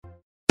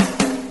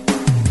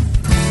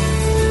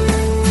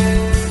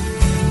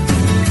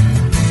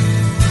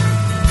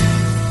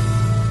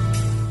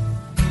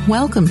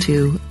Welcome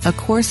to A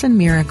Course in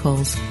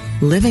Miracles,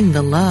 Living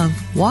the Love,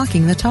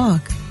 Walking the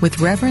Talk,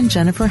 with Reverend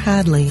Jennifer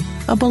Hadley,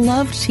 a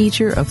beloved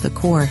teacher of the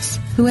Course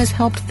who has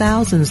helped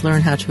thousands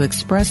learn how to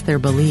express their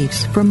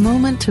beliefs from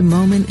moment to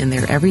moment in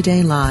their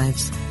everyday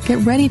lives.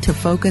 Get ready to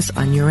focus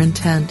on your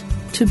intent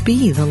to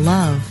be the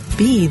love,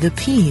 be the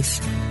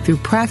peace, through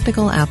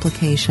practical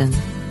application.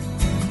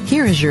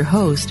 Here is your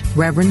host,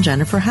 Reverend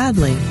Jennifer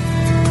Hadley.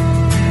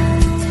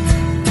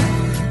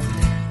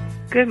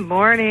 Good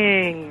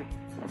morning.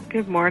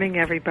 Good morning,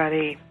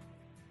 everybody.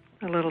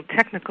 A little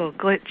technical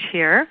glitch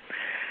here.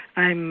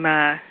 I'm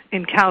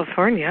in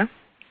California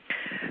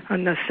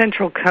on the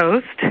Central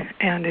Coast,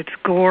 and it's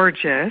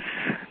gorgeous.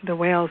 The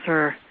whales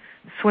are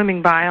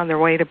swimming by on their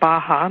way to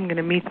Baja. I'm going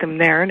to meet them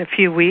there in a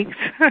few weeks.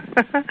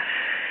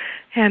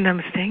 And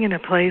I'm staying in a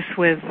place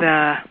with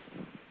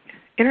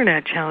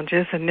internet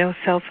challenges and no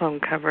cell phone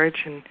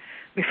coverage, and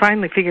we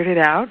finally figured it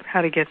out,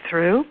 how to get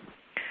through.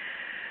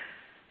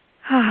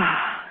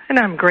 And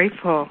I'm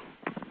grateful.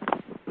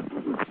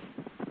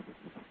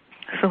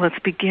 So let's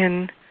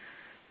begin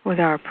with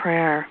our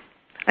prayer.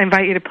 I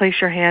invite you to place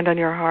your hand on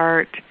your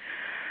heart.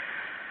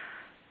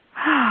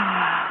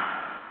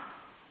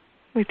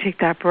 We take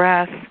that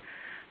breath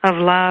of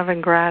love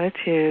and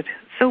gratitude.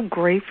 So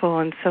grateful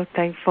and so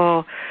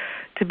thankful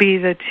to be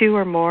the two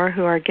or more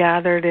who are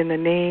gathered in the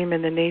name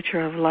and the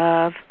nature of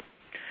love,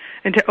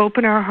 and to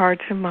open our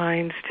hearts and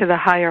minds to the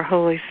higher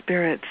Holy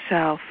Spirit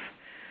self,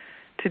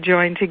 to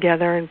join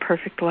together in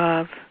perfect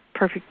love,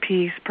 perfect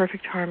peace,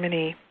 perfect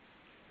harmony.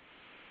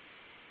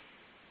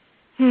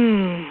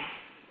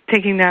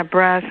 Taking that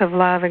breath of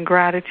love and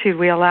gratitude,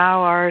 we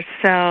allow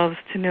ourselves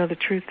to know the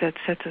truth that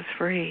sets us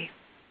free.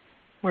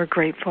 We're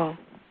grateful.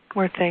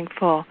 We're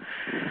thankful.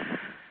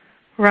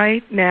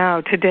 Right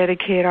now, to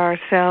dedicate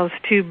ourselves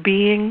to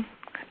being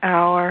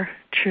our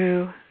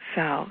true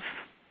selves.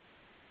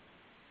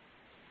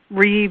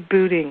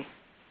 Rebooting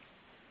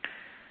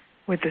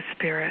with the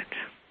Spirit.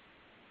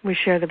 We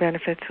share the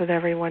benefits with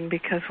everyone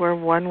because we're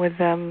one with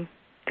them.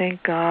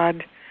 Thank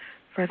God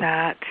for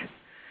that.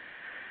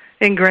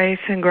 In grace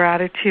and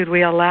gratitude,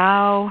 we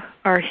allow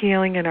our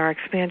healing and our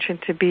expansion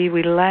to be.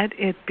 We let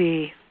it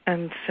be,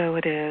 and so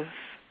it is.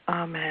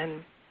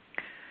 Amen.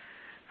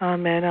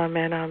 Amen,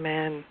 amen,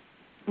 amen.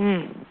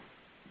 So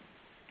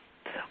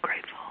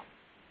grateful.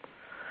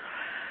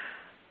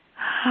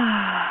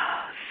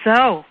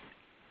 So,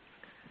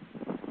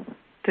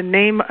 the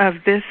name of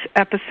this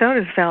episode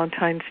is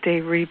Valentine's Day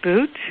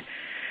Reboot.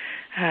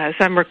 As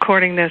I'm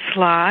recording this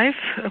live,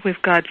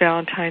 we've got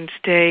Valentine's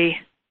Day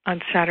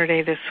on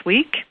Saturday this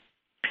week.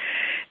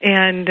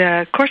 And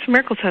Course in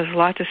Miracles has a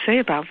lot to say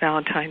about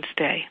Valentine's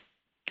Day.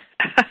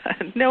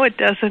 No, it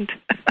doesn't.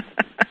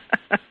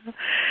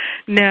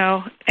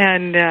 No,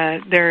 and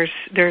there's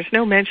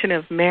no mention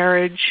of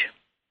marriage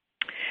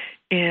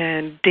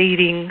and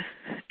dating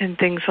and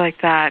things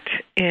like that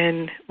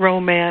in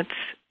romance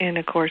in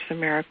A Course in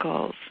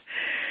Miracles.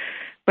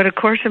 But A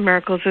Course in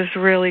Miracles is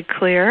really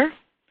clear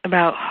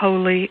about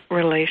holy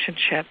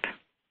relationship.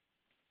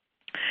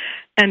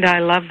 And I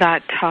love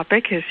that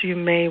topic, as you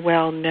may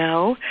well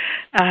know.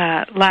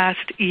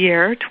 Last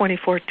year,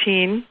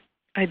 2014,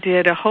 I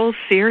did a whole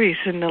series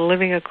in the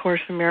Living A Course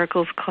in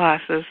Miracles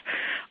classes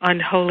on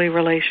holy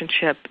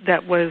relationship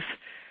that was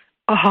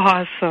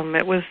awesome.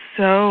 It was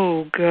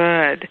so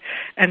good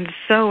and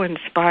so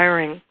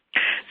inspiring.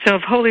 So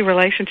if holy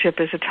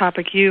relationship is a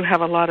topic you have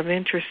a lot of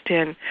interest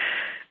in,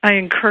 I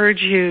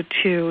encourage you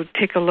to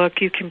take a look.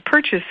 You can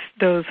purchase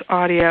those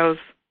audios,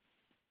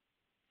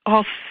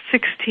 all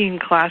 16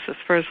 classes,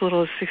 for as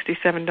little as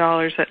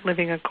 $67 at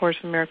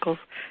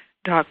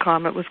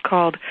livingacourseofmiracles.com. It was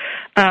called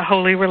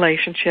Holy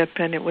Relationship,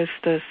 and it was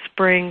the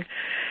spring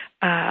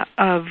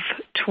of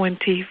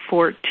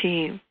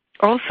 2014.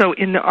 Also,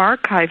 in the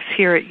archives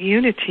here at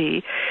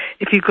Unity,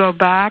 if you go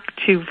back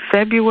to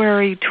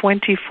February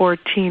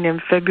 2014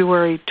 and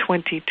February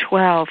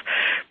 2012,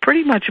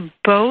 pretty much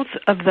both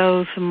of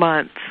those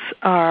months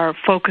are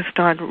focused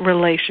on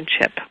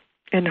relationship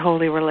and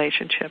holy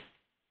relationship.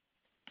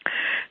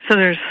 So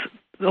there's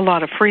a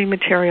lot of free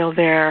material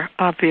there,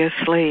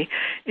 obviously,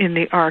 in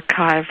the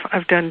archive.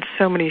 I've done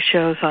so many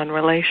shows on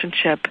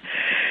relationship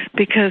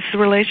because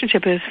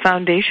relationship is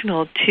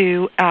foundational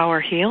to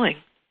our healing,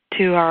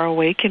 to our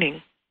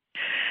awakening.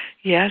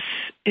 Yes,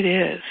 it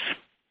is.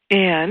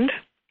 And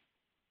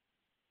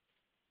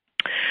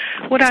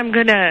what I'm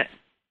going to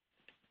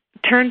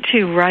turn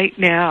to right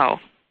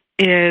now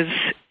is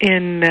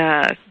in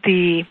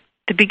the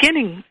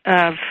beginning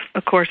of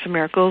A Course in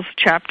Miracles,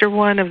 Chapter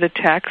 1 of the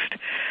text.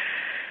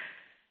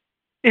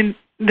 In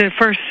the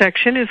first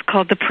section is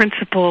called The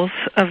Principles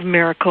of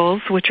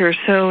Miracles, which are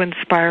so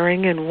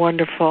inspiring and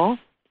wonderful.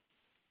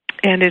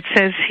 And it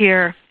says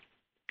here,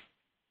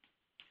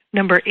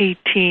 number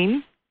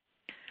 18,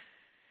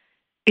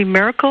 a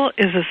miracle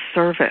is a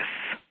service.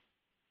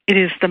 It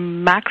is the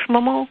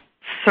maximal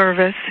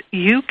service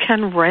you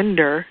can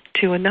render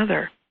to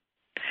another.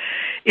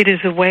 It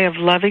is a way of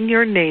loving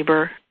your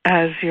neighbor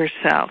as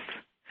yourself.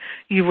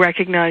 You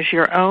recognize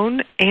your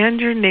own and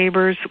your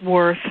neighbor's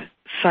worth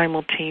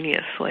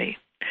simultaneously.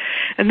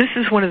 And this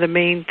is one of the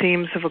main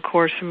themes of A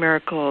Course in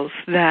Miracles,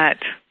 that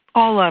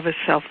all love is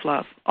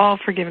self-love. All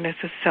forgiveness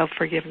is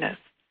self-forgiveness.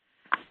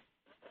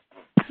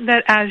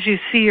 That as you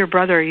see your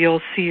brother,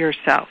 you'll see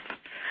yourself.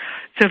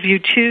 So if you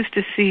choose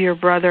to see your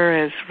brother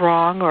as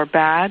wrong or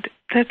bad,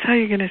 that's how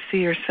you're going to see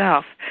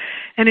yourself.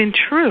 And in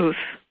truth,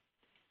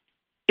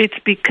 it's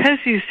because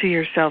you see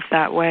yourself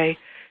that way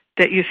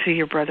that you see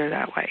your brother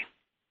that way.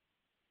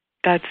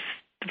 That's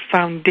the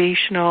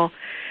foundational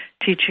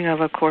teaching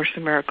of A Course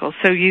in Miracles.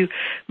 So you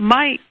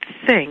might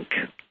think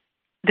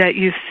that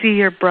you see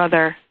your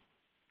brother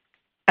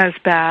as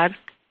bad,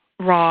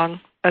 wrong,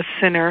 a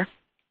sinner,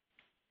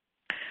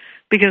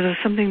 because of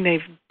something they've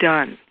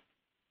done.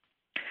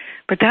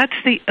 But that's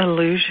the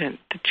illusion.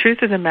 The truth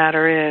of the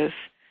matter is,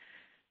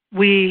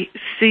 we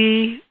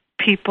see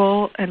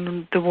people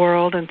and the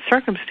world and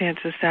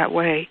circumstances that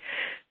way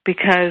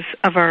because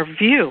of our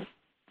view.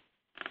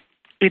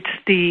 It's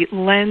the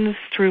lens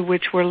through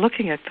which we're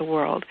looking at the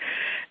world.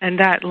 And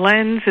that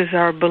lens is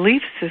our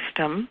belief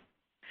system.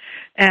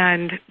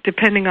 And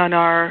depending on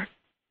our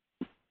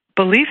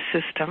belief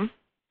system,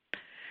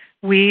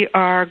 we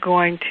are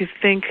going to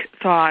think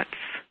thoughts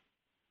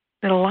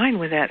that align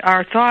with it.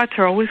 Our thoughts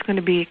are always going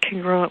to be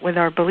congruent with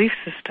our belief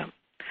system.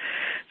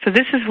 So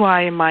this is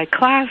why in my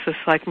classes,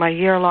 like my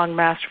year-long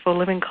Masterful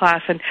Living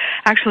class, and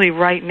actually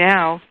right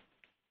now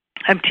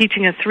I'm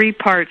teaching a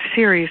 3-part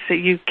series that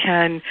you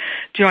can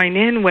join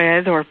in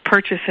with or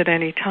purchase at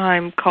any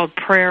time called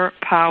Prayer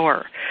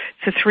Power.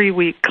 It's a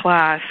 3-week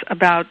class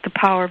about the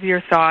power of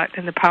your thought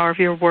and the power of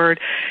your word,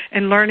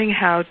 and learning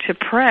how to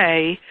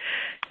pray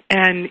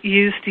and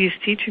use these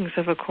teachings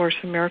of A Course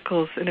in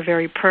Miracles in a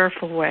very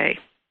prayerful way.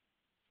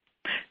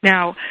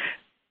 Now,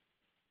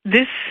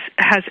 this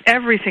has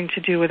everything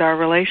to do with our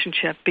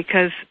relationship,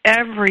 because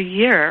every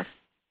year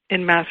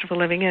in Masterful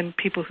Living and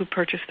people who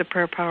purchase the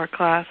Prayer Power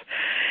class,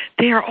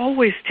 they are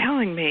always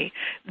telling me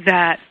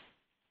that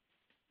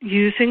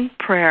using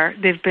prayer,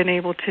 they've been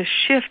able to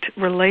shift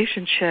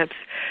relationships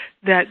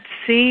that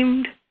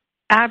seemed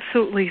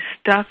absolutely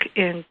stuck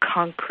in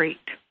concrete.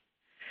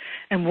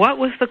 And what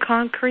was the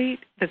concrete?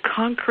 The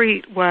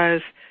concrete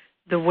was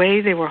the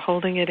way they were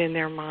holding it in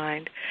their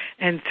mind.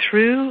 And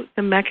through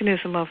the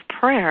mechanism of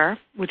prayer,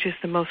 which is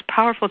the most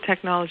powerful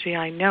technology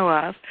I know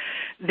of,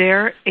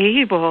 they're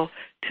able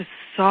to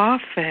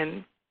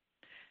soften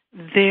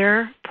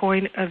their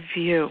point of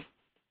view,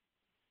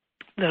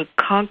 the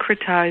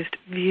concretized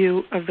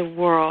view of the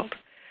world.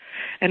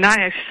 And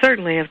I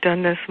certainly have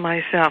done this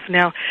myself.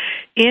 Now,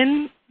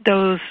 in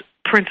those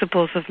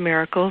principles of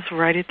miracles,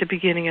 right at the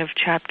beginning of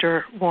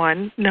chapter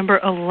 1, number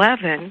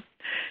 11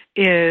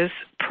 is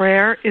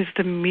prayer is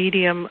the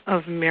medium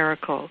of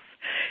miracles.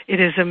 It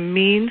is a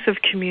means of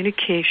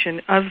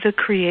communication of the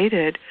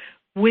created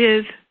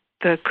with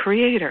the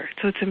Creator.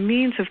 So it's a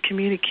means of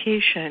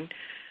communication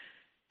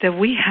that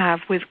we have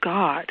with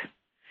God.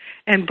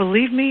 And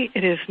believe me,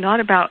 it is not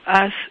about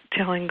us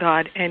telling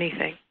God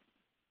anything.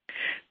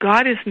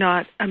 God is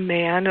not a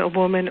man, a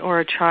woman, or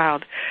a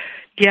child.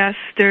 Yes,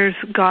 there's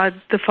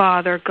God the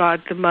Father,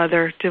 God the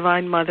Mother,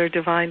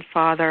 Divine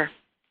Father.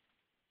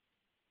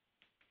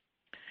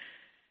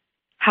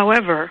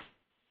 However,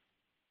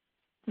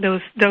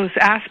 those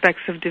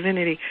aspects of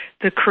divinity,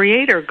 the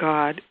Creator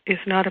God is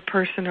not a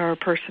person or a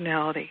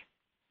personality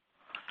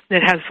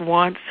that has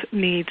wants,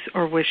 needs,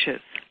 or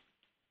wishes.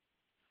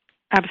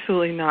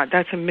 Absolutely not.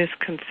 That's a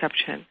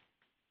misconception.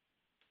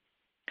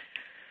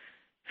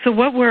 So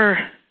what we're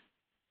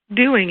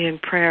doing in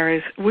prayer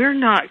is we're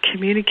not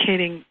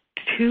communicating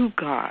to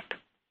God,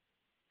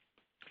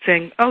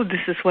 saying, oh,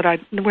 this is what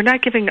we're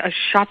not giving a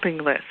shopping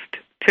list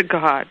to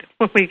God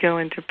when we go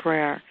into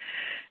prayer.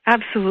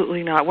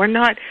 Absolutely not. We're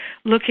not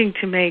looking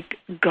to make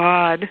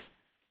God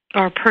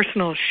our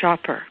personal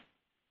shopper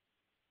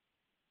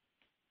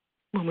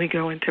when we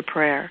go into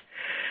prayer.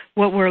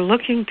 What we're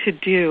looking to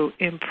do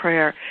in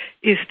prayer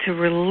is to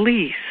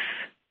release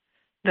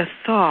the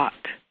thought,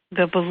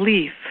 the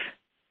belief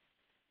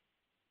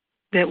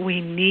that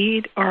we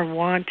need or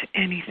want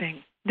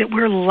anything, that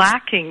we're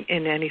lacking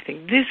in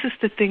anything. This is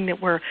the thing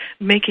that we're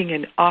making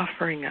an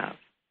offering of.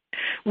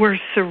 We're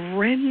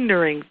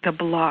surrendering the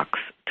blocks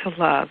to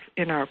love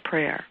in our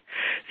prayer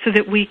so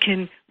that we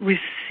can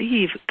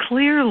receive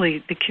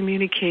clearly the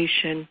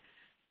communication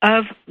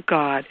of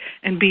God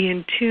and be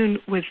in tune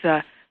with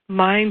the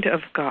mind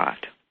of God.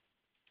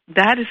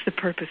 That is the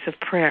purpose of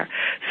prayer.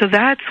 So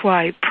that's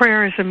why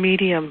prayer is a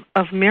medium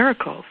of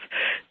miracles.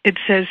 It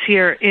says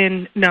here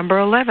in number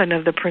 11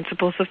 of the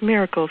Principles of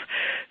Miracles,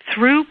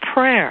 through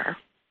prayer,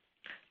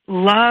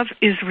 love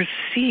is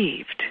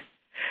received,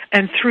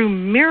 and through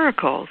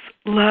miracles,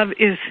 love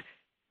is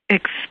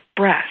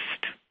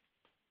expressed.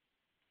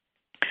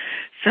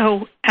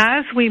 So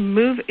as we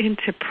move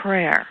into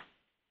prayer,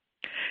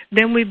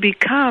 then we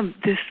become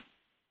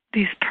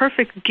these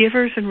perfect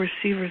givers and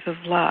receivers of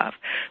love.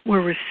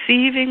 We're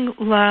receiving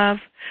love,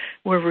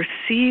 we're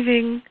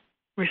receiving,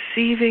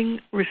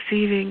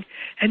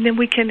 and then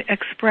we can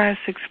express.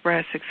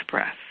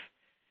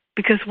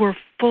 because we're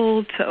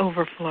full to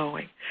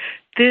overflowing.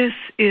 This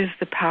is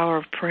the power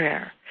of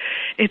prayer.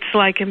 It's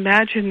like,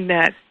 imagine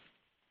that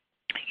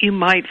you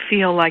might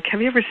feel like,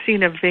 have you ever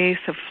seen a vase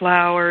of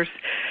flowers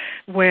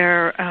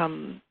where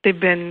they've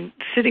been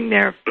sitting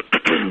there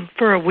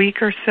for a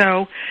week or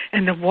so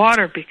and the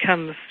water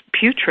becomes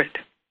putrid?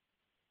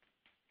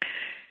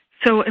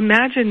 So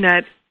imagine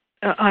that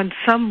on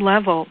some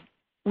level,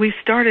 we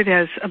started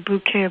as a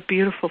bouquet of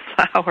beautiful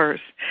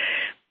flowers,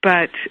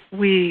 but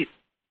we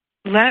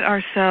let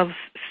ourselves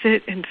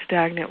sit in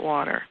stagnant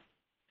water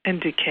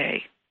and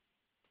decay.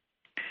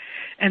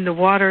 And the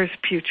water is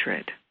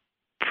putrid.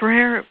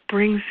 Prayer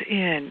brings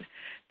in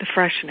the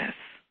freshness.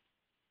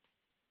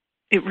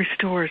 It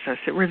restores us.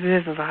 It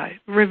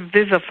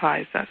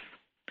revivifies us.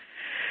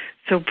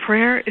 So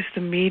prayer is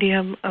the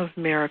medium of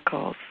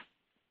miracles.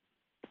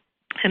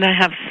 And I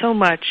have so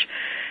much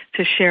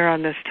to share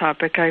on this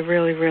topic. I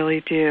really,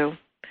 really do.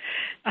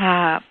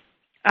 I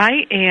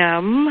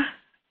am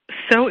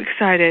so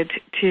excited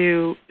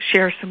to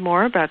share some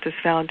more about this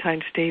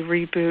Valentine's Day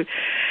reboot.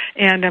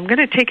 And I'm going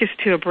to take us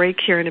to a break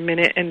here in a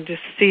minute and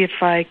just see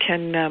if I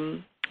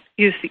can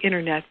use the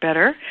internet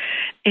better.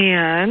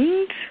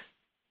 And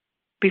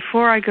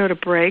before I go to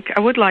break, I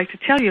would like to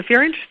tell you, if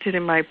you're interested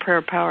in my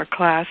Prayer Power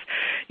class,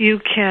 you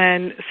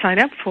can sign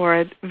up for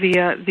it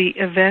via the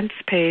events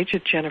page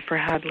at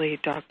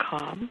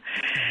jenniferhadley.com.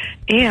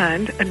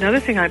 And another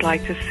thing I'd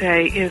like to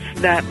say is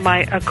that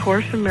my A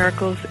Course in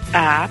Miracles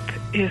app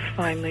is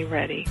finally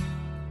ready.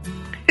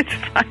 It's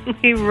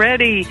finally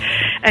ready,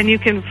 and you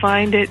can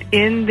find it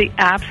in the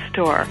App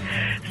Store.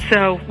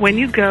 So when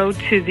you go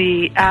to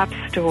the App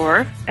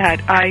Store at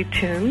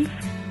iTunes,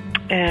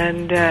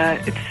 and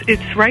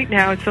it's right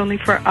now, it's only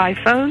for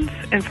iPhones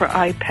and for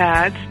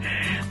iPads.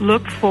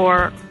 Look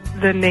for,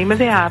 the name of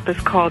the app is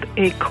called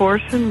A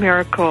Course in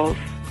Miracles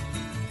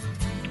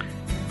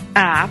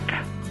app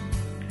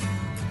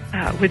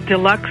with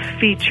deluxe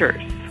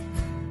features.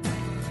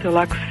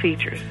 Deluxe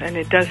features, and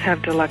it does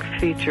have deluxe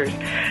features.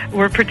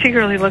 We're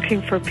particularly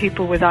looking for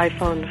people with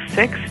iPhone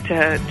 6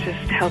 to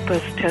just help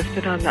us test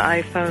it on the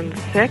iPhone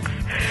 6.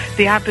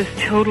 The app is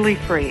totally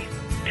free,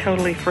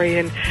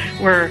 and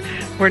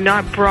we're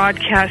not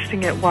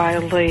broadcasting it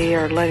wildly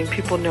or letting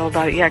people know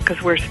about it yet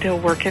because we're still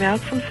working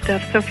out some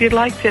stuff. So if you'd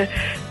like to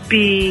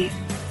be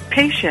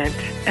patient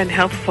and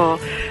helpful,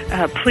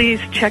 please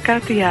check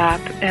out the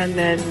app, and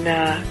then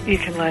you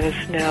can let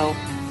us know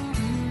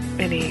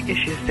any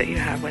issues that you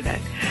have with it.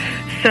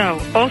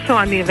 So, also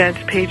on the events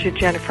page at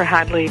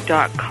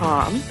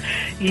jenniferhadley.com,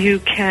 you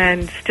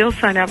can still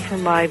sign up for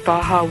my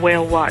Baja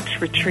Whale Watch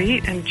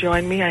retreat and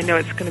join me. I know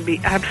it's going to be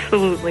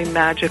absolutely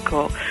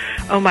magical.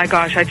 Oh my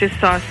gosh, I just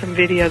saw some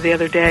video the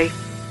other day,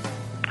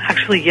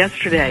 actually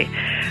yesterday,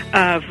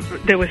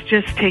 that was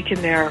just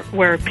taken there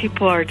where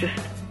people are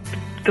just,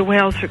 the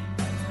whales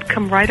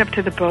come right up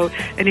to the boat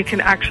and you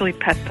can actually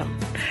pet them.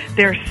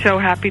 They're so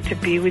happy to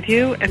be with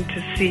you and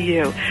to see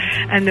you.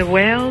 And the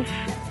whales,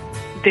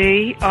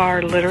 they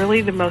are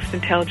literally the most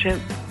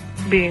intelligent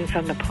beings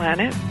on the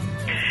planet.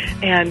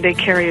 And they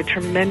carry a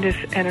tremendous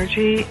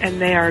energy, and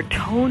they are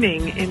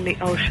toning in the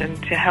ocean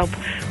to help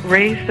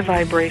raise the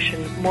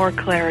vibration, more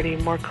clarity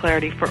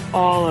for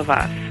all of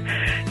us.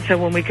 So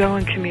when we go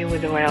and commune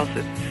with the whales,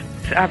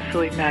 it's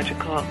absolutely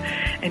magical.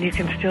 And you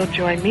can still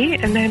join me,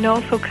 and then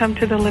also come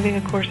to the Living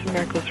A Course in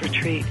Miracles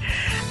retreat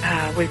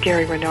with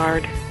Gary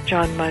Renard,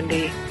 John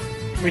Mundy,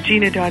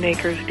 Regina Dawn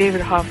Akers, David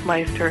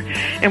Hoffmeister,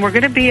 and we're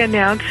going to be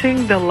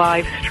announcing the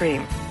live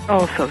stream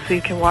also, so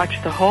you can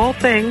watch the whole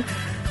thing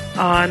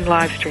on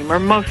live stream, or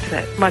much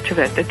of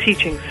it, the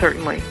teaching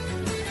certainly.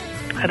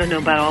 I don't know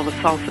about all the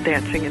salsa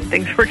dancing and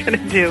things we're going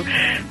to do,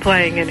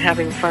 playing and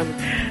having fun,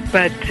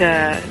 but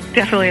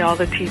definitely all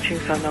the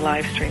teachings on the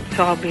live stream.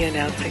 So I'll be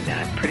announcing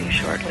that pretty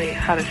shortly,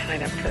 how to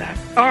sign up for that.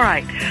 All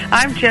right,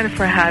 I'm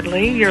Jennifer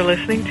Hadley. You're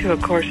listening to A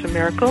Course in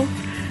Miracles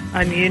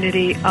on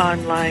Unity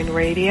Online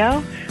Radio,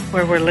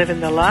 where we're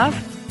living the love,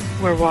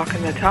 we're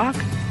walking the talk,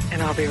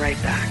 and I'll be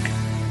right back.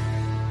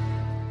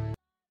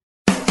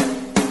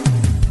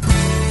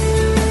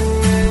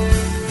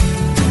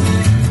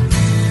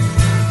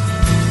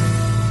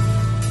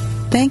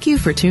 Thank you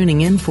for tuning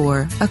in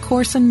for A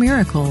Course in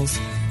Miracles,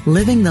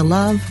 Living the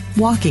Love,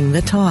 Walking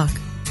the Talk.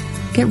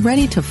 Get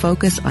ready to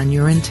focus on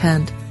your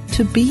intent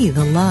to be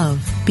the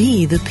love,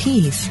 be the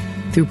peace,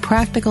 through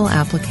practical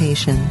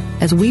application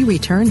as we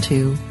return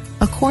to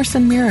A Course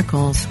in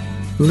Miracles,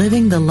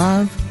 Living the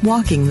Love,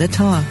 Walking the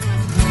Talk.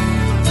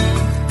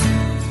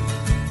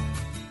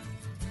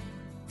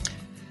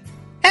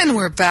 And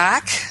we're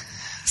back.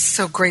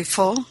 So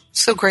grateful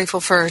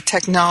for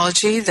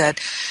technology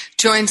that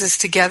joins us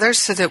together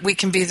so that we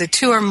can be the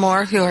two or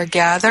more who are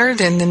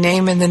gathered in the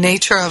name and the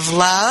nature of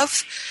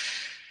love,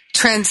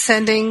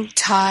 transcending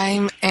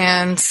time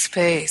and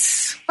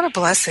space. What a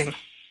blessing.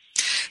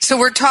 So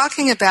we're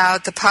talking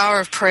about the power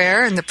of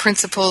prayer and the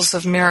principles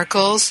of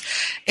miracles,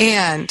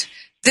 and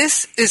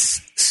this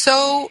is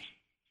so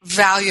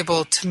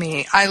valuable to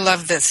me. I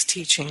love this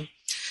teaching.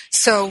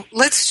 So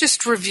let's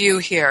just review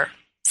here.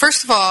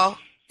 First of all,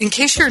 in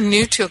case you're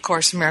new to A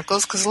Course in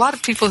Miracles, because a lot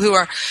of people who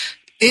are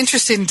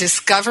interested in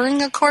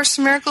discovering A Course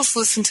in Miracles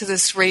listen to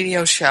this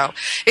radio show.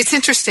 It's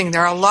interesting.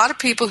 There are a lot of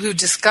people who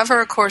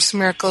discover A Course in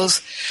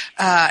Miracles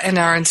and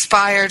are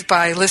inspired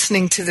by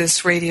listening to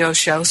this radio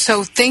show.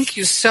 So thank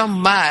you so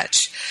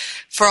much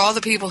for all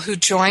the people who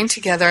join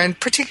together. And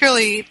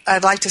particularly,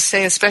 I'd like to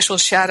say a special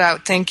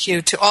shout-out thank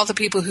you to all the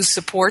people who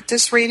support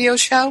this radio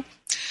show.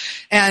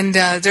 And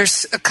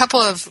there's a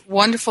couple of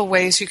wonderful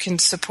ways you can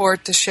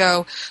support the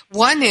show.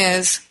 One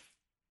is,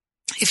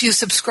 if you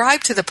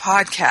subscribe to the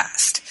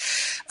podcast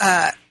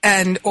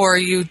or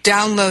you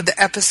download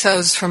the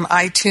episodes from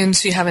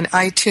iTunes, you have an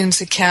iTunes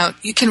account,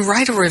 you can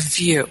write a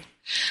review.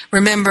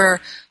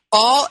 Remember,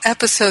 all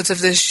episodes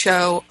of this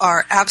show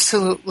are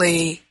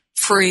absolutely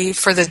free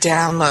for the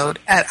download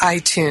at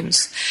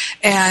iTunes.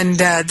 And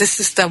this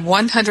is the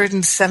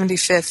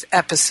 175th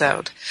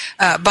episode.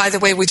 By the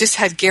way, we just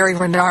had Gary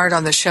Renard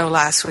on the show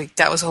last week.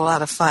 That was a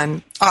lot of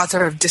fun,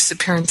 author of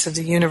Disappearance of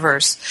the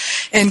Universe.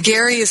 And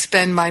Gary has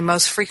been my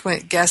most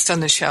frequent guest on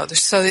the show.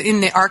 So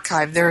in the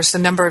archive, there's a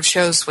number of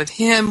shows with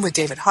him, with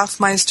David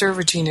Hoffmeister,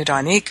 Regina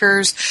Dawn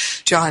Akers,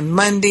 John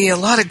Mundy, a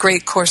lot of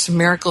great Course in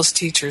Miracles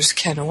teachers,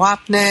 Ken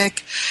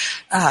Wapnick,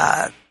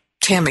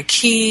 Tammy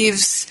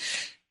Keeves,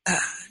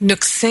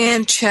 Nook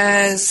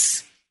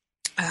Sanchez,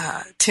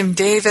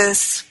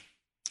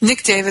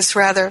 Nick Davis,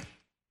 rather.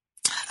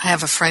 I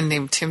have a friend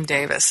named Tim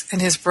Davis, and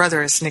his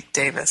brother is Nick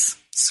Davis.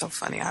 So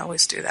funny. I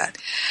always do that.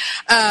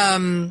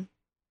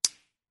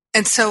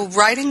 And so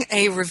writing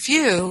a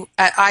review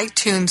at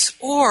iTunes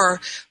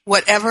or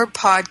whatever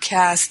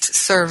podcast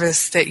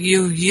service that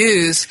you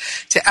use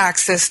to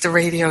access the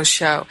radio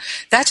show,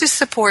 that just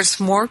supports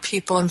more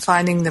people in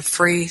finding the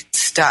free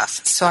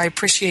stuff. So I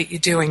appreciate you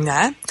doing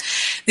that.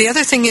 The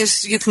other thing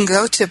is you can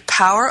go to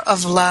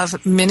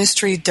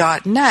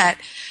powerofloveministry.net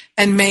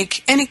and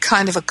make any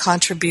kind of a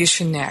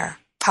contribution there.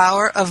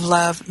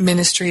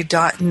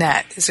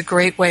 Powerofloveministry.net is a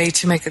great way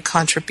to make a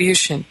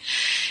contribution.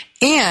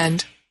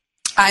 And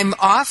I'm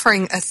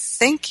offering a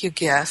thank you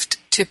gift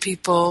to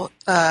people.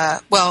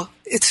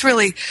 It's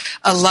really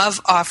a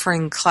love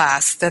offering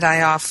class that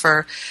I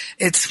offer.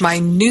 It's my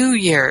New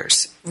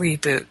Year's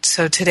Reboot.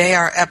 So today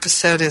our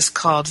episode is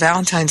called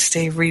Valentine's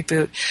Day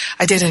Reboot.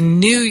 I did a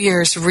New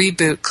Year's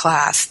Reboot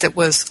class that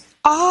was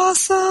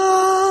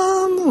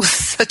awesome.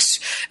 It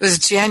was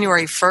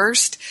January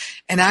 1st.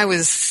 And I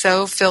was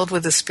so filled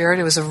with the Spirit.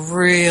 It was a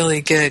really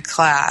good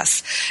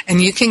class.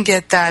 And you can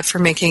get that for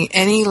making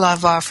any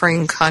love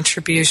offering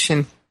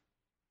contribution.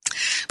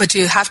 But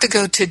you have to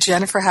go to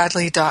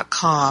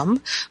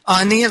jenniferhadley.com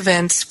on the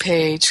events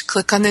page,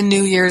 click on the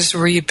New Year's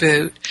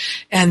Reboot,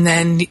 and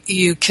then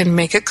you can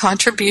make a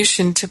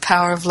contribution to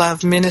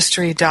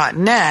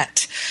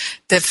powerofloveministry.net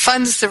that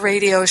funds the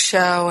radio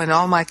show and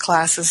all my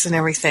classes and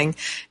everything.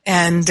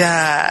 And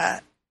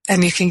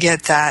you can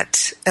get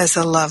that as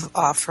a love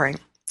offering.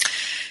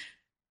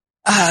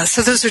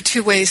 So those are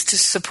two ways to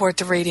support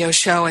the radio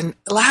show. And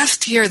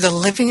last year, the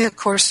Living A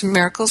Course in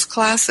Miracles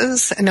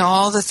classes and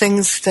all the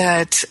things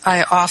that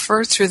I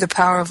offer through the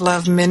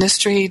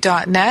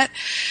powerofloveministry.net,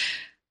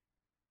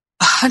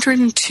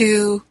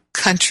 102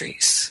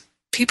 countries,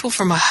 people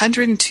from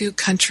 102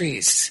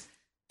 countries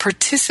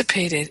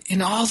participated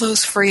in all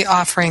those free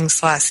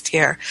offerings last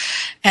year.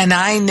 And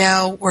I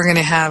know we're going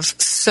to have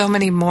so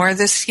many more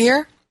this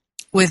year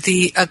with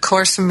the A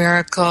Course in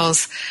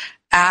Miracles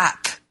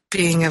app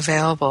being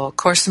available.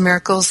 Course in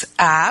Miracles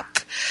app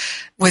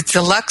with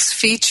deluxe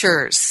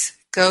features.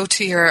 Go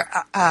to your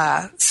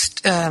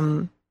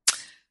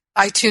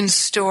iTunes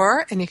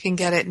store and you can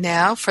get it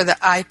now for the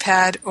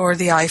iPad or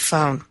the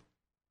iPhone.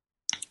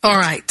 All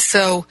right,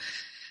 so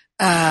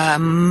a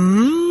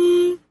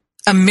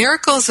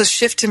miracle is a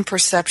shift in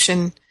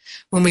perception.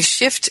 When we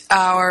shift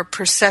our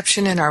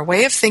perception and our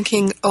way of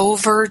thinking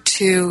over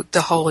to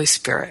the Holy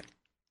Spirit,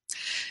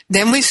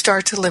 then we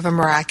start to live a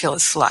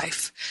miraculous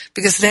life,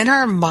 because then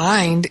our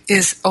mind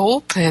is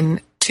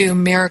open to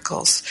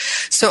miracles.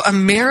 So a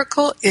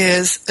miracle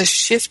is a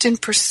shift in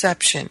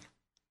perception.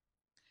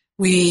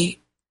 We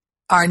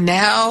are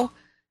now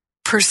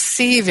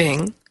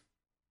perceiving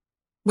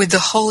with the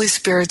Holy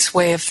Spirit's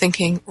way of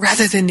thinking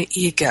rather than the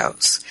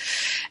ego's.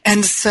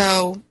 And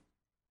so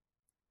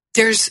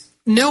there's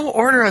no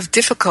order of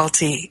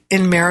difficulty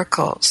in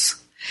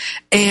miracles,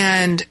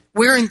 and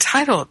we're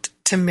entitled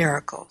to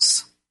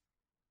miracles.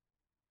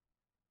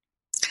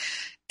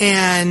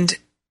 And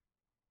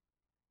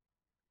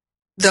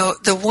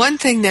the one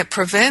thing that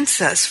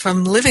prevents us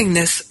from living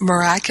this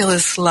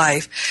miraculous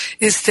life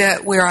is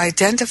that we're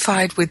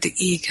identified with the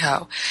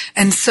ego.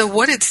 And so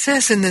what it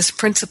says in this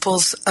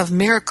Principles of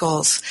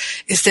Miracles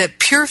is that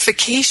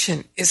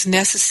purification is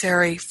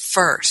necessary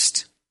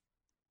first.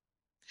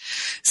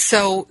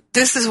 So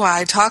this is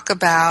why I talk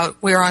about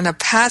we're on a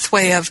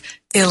pathway of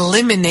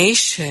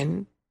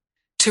elimination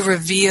to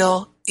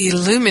reveal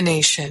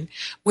illumination.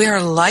 We are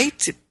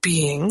light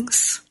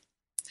beings,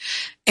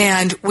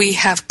 and we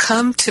have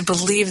come to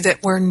believe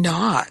that we're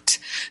not.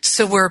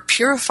 So we're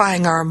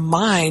purifying our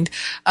mind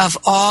of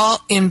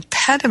all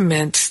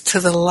impediments to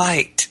the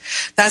light.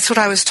 That's what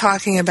I was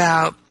talking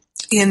about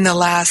in the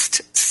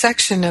last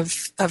section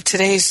of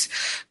today's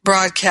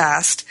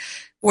broadcast,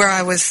 where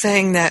I was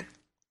saying that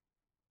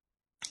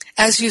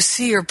as you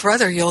see your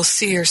brother, you'll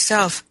see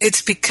yourself.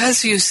 It's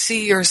because you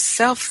see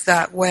yourself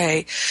that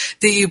way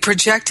that you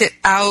project it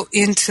out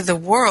into the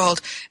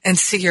world and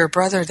see your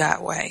brother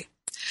that way.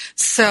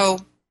 So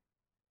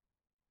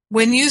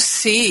when you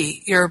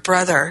see your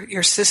brother,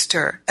 your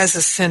sister as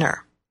a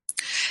sinner,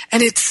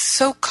 and it's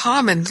so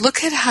common,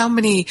 look at how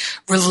many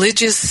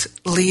religious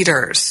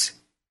leaders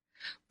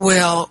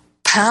will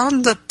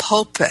pound the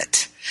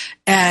pulpit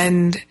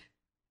and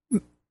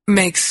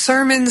make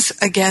sermons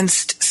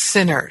against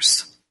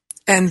sinners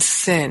and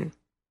sin,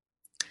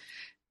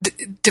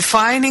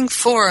 defining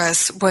for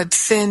us what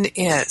sin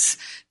is,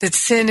 that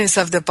sin is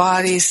of the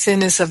body,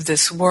 sin is of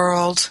this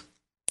world,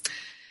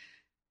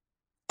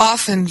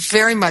 often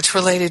very much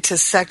related to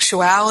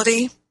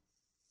sexuality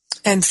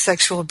and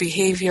sexual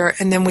behavior.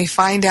 And then we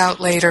find out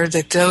later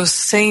that those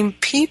same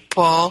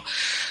people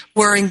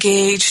were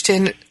engaged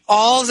in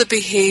all the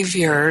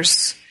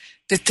behaviors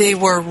that they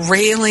were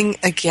railing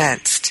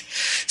against.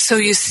 So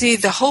you see,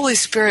 the Holy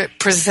Spirit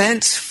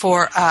presents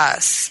for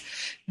us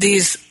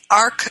these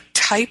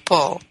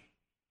archetypal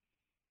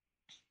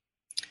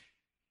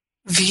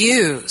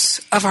views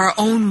of our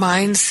own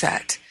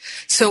mindset.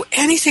 So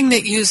anything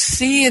that you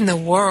see in the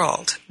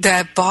world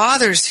that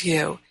bothers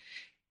you,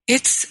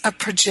 it's a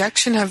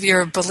projection of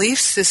your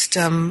belief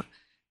system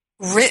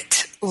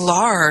writ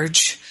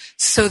large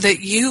so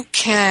that you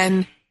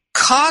can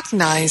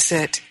cognize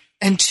it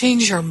and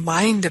change your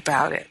mind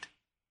about it.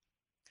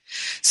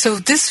 So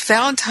this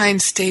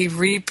Valentine's Day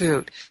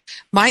reboot,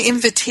 my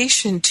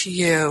invitation to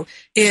you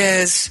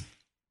is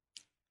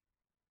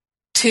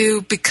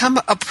to become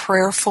a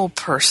prayerful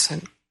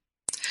person.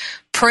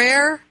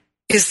 Prayer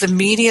is the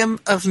medium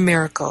of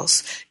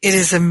miracles. It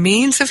is a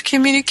means of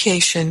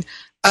communication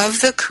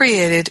of the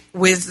created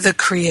with the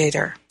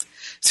Creator.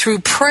 Through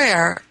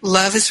prayer,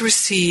 love is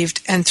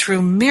received, and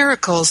through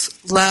miracles,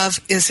 love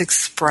is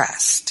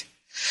expressed.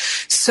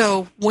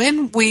 So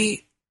when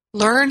we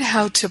learn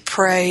how to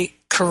pray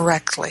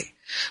correctly,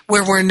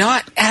 where we're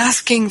not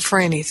asking for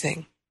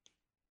anything,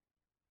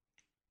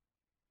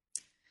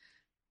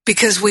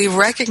 because we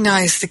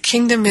recognize the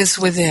kingdom is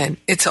within,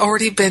 it's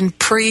already been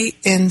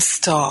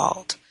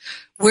pre-installed.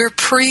 We're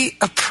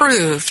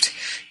pre-approved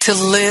to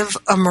live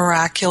a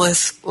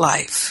miraculous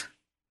life.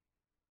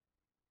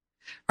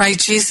 Right?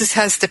 Jesus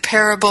has the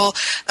parable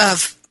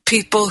of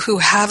people who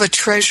have a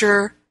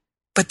treasure,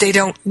 but they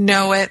don't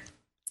know it.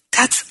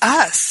 That's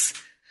us.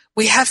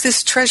 We have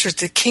this treasure.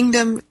 The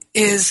kingdom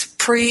is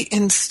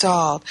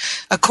pre-installed.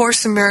 A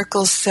Course in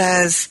Miracles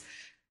says,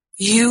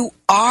 you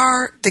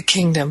are the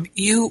kingdom.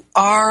 You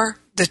are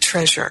the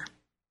treasure.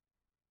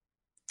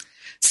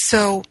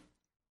 So,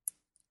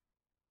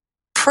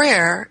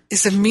 prayer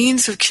is a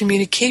means of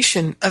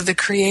communication of the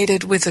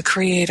created with the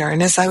Creator.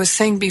 And as I was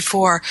saying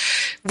before,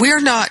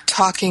 we're not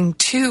talking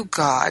to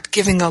God,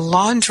 giving a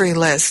laundry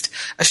list,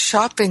 a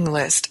shopping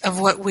list of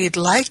what we'd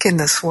like in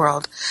this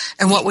world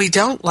and what we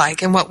don't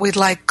like and what we'd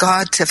like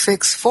God to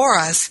fix for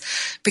us.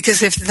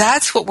 Because if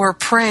that's what we're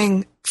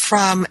praying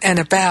from and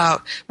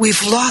about,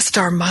 we've lost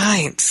our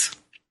minds.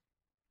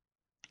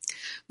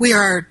 We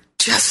are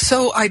just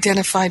so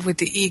identified with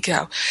the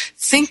ego,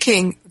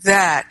 thinking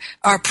that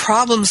our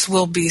problems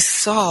will be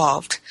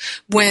solved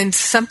when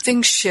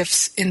something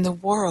shifts in the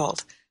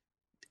world.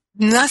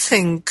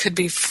 Nothing could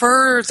be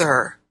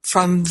further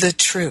from the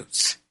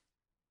truth.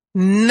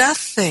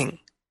 Nothing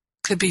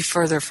could be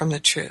further from the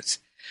truth.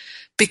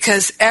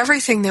 Because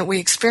everything that we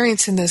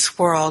experience in this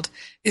world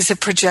is a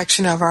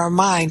projection of our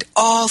mind.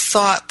 All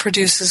thought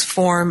produces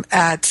form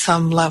at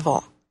some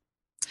level.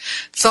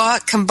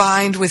 Thought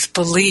combined with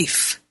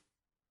belief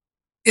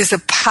is a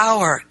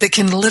power that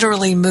can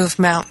literally move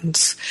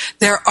mountains.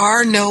 There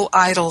are no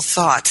idle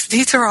thoughts.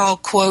 These are all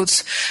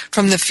quotes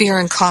from the Fear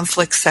and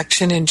Conflict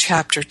section in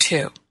Chapter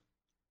 2.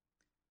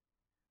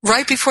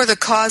 Right before the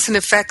cause and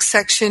effect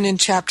section in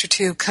Chapter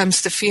 2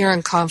 comes the Fear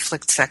and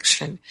Conflict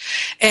section.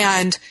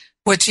 And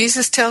what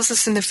Jesus tells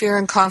us in the Fear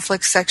and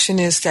Conflict section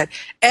is that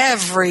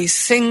every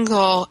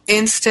single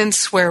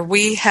instance where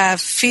we have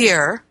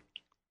fear,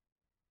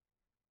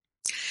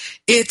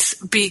 it's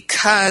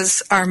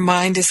because our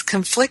mind is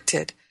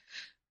conflicted.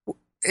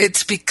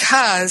 It's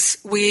because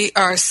we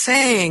are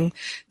saying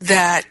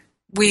that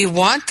we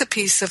want the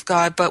peace of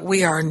God, but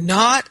we are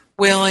not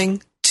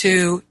willing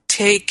to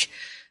take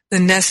the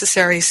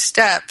necessary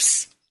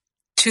steps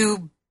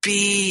to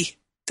be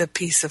the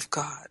peace of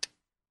God.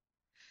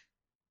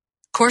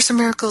 Course in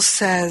Miracles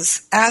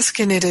says, ask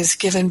and it is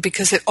given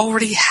because it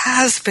already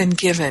has been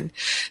given.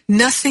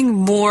 Nothing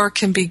more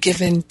can be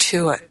given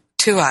to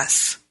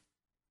us.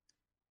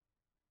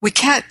 We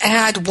can't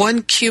add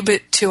 1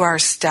 cubit to our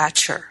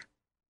stature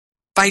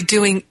by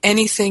doing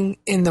anything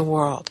in the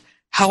world.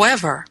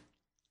 However,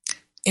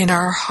 in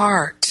our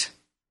heart,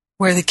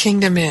 where the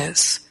kingdom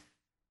is,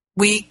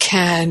 we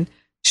can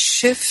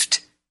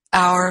shift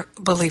our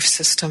belief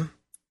system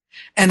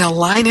and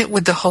align it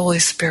with the Holy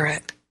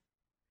Spirit.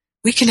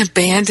 We can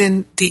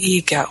abandon the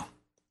ego.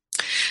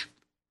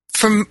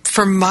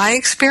 from my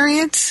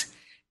experience,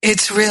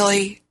 it's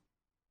really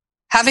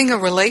having a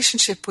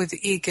relationship with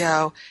the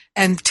ego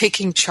and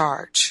taking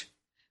charge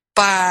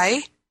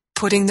by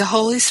putting the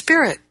Holy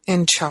Spirit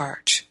in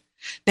charge.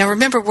 Now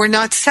remember, we're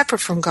not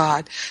separate from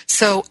God,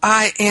 so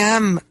I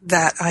am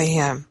that I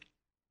am.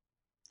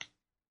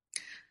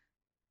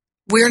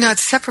 We're not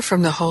separate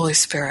from the Holy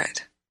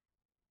Spirit.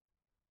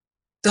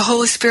 The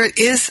Holy Spirit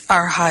is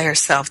our higher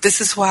self.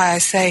 This is why I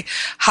say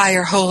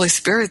higher Holy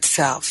Spirit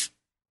self.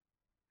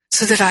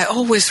 So that I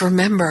always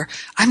remember,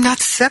 I'm not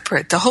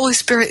separate. The Holy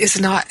Spirit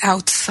is not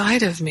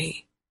outside of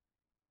me.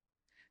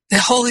 The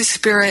Holy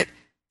Spirit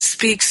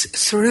speaks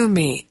through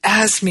me,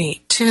 as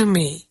me, to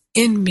me,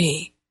 in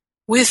me,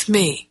 with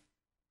me.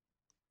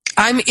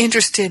 I'm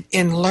interested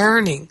in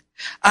learning.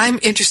 I'm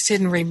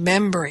interested in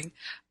remembering.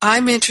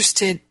 I'm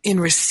interested in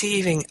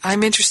receiving.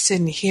 I'm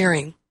interested in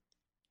hearing.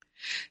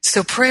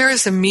 So prayer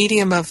is a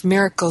medium of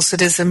miracles.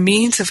 It is a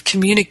means of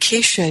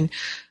communication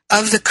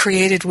of the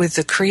created with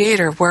the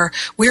Creator, where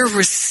we're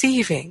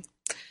receiving.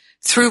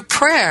 Through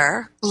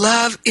prayer,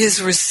 love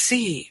is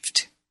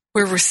received.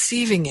 We're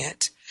receiving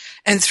it.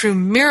 And through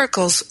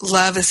miracles,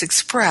 love is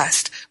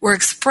expressed. We're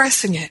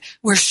expressing it.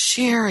 We're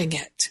sharing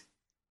it.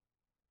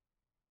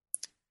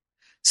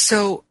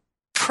 So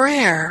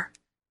prayer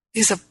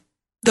is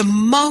the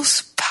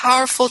most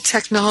powerful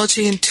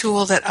technology and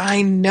tool that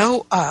I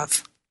know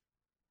of.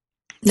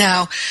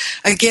 Now,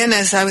 again,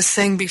 as I was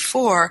saying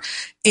before,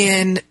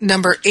 in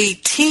number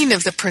 18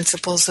 of the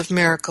Principles of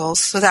Miracles,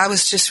 so that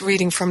was just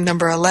reading from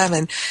number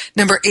 11,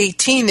 number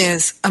 18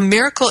 is, a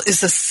miracle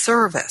is a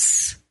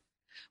service.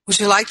 Would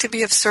you like to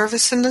be of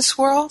service in this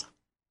world?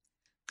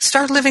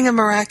 Start living a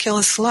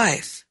miraculous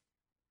life.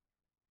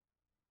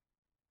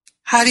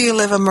 How do you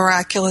live a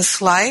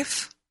miraculous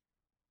life?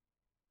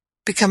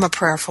 Become a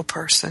prayerful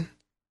person.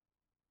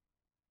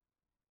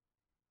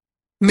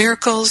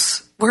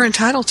 Miracles, we're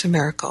entitled to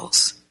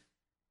miracles.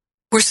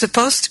 We're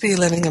supposed to be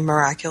living a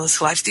miraculous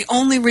life. The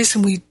only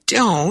reason we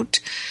don't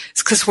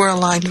is because we're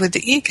aligned with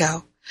the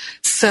ego.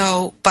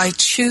 So by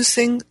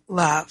choosing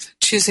love,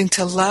 choosing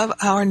to love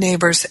our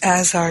neighbors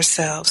as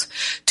ourselves,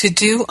 to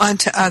do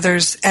unto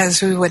others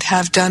as we would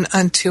have done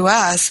unto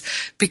us,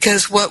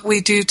 because what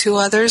we do to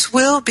others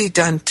will be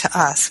done to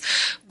us.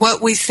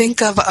 What we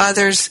think of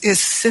others is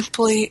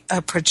simply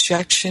a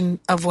projection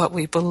of what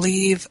we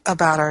believe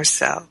about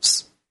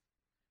ourselves.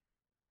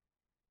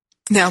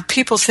 Now,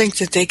 people think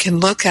that they can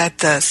look at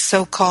the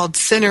so-called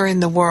sinner in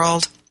the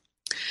world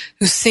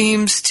who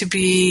seems to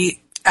be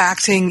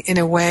acting in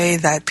a way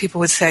that people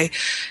would say,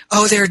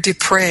 oh, they're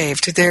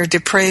depraved. They're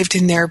depraved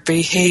in their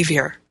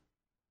behavior.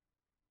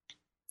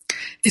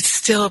 It's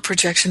still a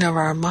projection of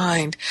our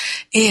mind,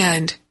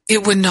 and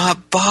it would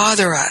not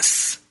bother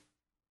us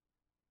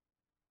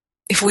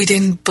if we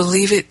didn't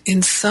believe it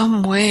in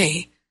some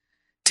way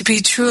to be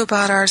true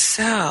about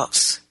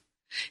ourselves.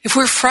 If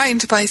we're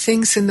frightened by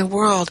things in the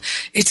world,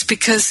 it's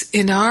because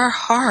in our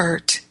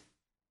heart,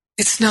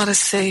 it's not a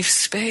safe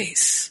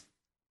space.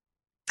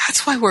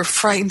 That's why we're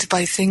frightened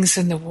by things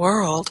in the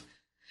world,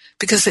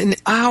 because in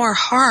our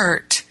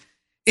heart,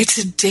 it's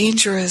a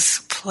dangerous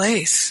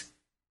place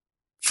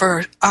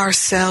for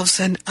ourselves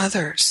and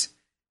others.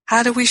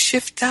 How do we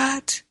shift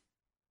that?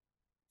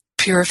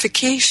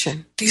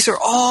 Purification. These are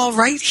all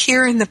right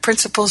here in the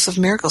Principles of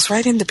Miracles,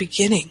 right in the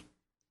beginning.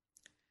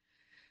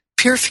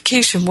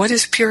 Purification. What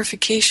is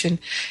purification?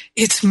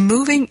 It's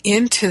moving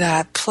into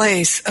that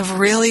place of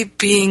really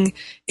being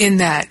in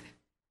that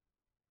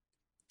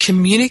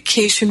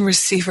communication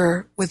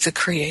receiver with the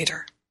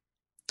Creator.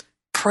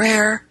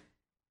 Prayer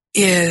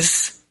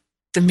is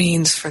the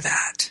means for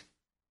that.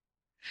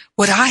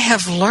 What I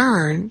have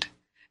learned,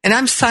 and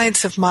I'm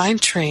Science of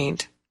Mind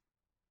trained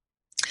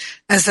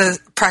as a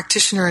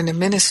practitioner and a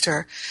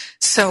minister,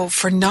 so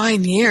for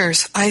 9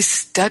 years I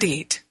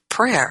studied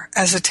prayer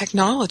as a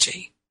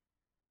technology.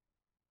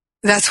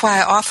 That's why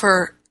I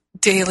offer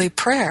daily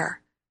prayer.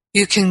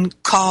 You can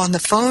call on the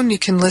phone. You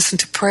can listen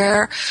to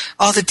prayer.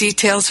 All the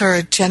details are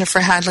at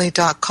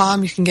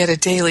jenniferhadley.com. You can get a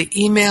daily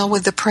email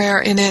with the prayer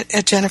in it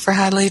at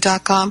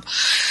jenniferhadley.com.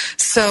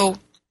 So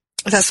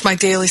that's my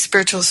daily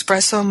spiritual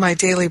espresso, my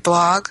daily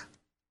blog.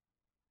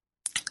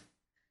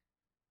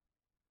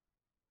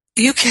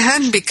 You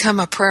can become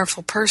a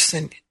prayerful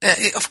person.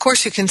 Of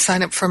course, you can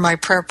sign up for my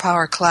prayer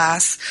power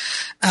class.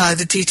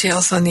 The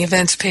details on the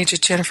events page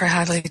at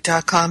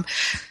jenniferhadley.com.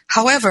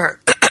 However,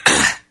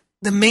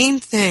 the main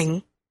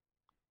thing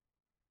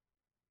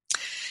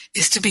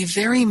is to be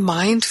very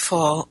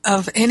mindful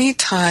of any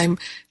time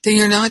that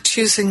you're not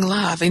choosing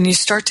love and you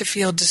start to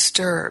feel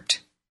disturbed.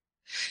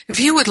 If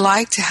you would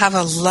like to have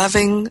a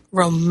loving,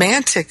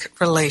 romantic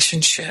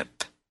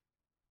relationship,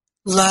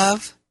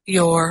 love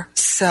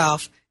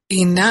yourself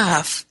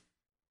enough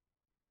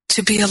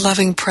to be a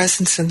loving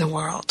presence in the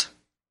world.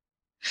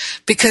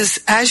 Because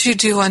as you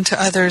do unto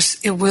others,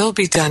 it will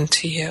be done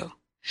to you.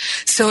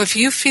 So if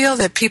you feel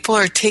that people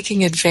are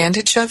taking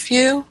advantage of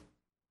you,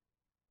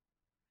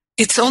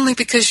 it's only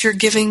because you're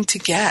giving to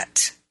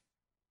get.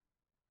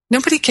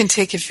 Nobody can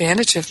take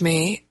advantage of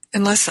me.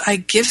 unless I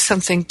give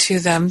something to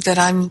them that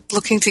I'm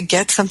looking to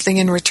get something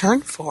in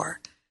return for.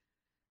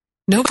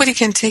 Nobody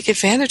can take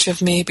advantage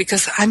of me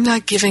because I'm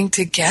not giving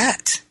to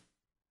get.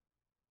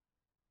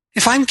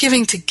 If I'm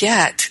giving to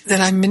get,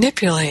 then I'm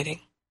manipulating.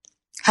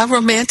 How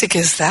romantic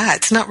is that?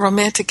 It's not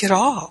romantic at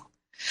all.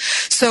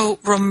 So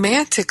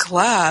romantic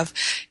love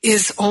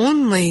is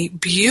only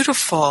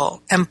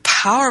beautiful and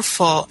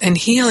powerful and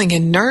healing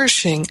and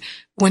nourishing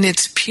when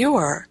it's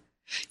pure.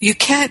 You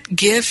can't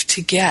give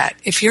to get.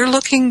 If you're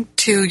looking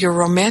to your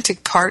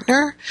romantic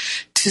partner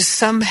to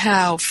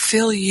somehow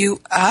fill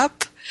you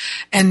up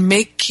and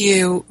make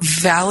you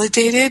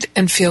validated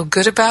and feel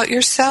good about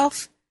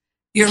yourself,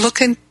 you're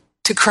looking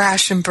to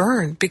crash and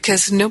burn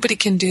because nobody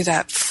can do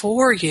that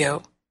for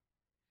you.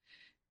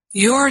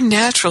 Your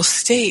natural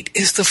state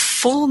is the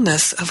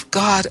fullness of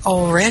God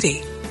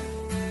already.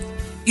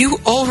 You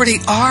already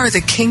are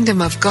the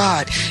kingdom of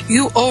God.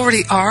 You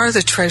already are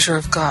the treasure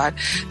of God.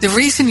 The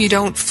reason you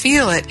don't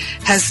feel it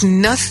has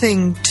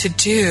nothing to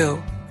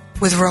do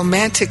with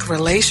romantic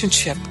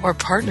relationship or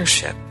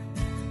partnership.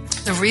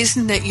 The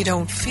reason that you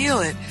don't feel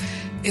it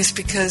is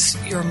because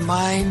your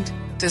mind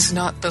does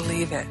not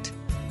believe it.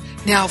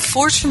 Now,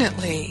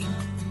 fortunately,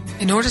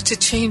 in order to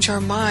change our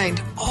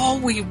mind, all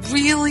we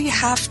really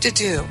have to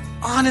do,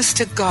 honest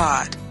to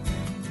God,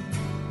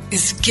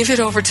 is give it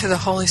over to the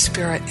Holy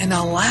Spirit and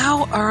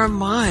allow our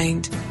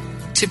mind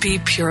to be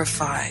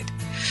purified.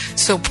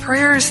 So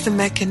prayer is the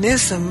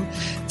mechanism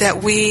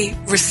that we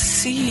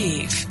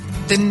receive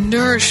the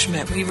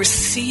nourishment, we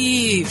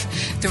receive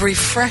the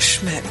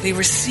refreshment, we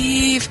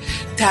receive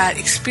that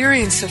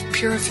experience of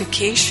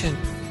purification.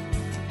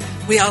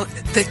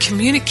 The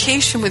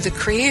communication with the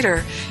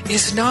Creator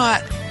is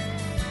not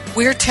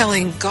we're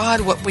telling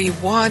God what we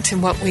want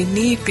and what we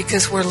need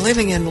because we're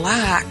living in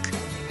lack.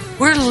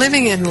 We're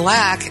living in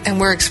lack and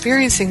we're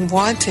experiencing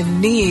want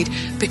and need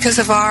because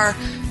of our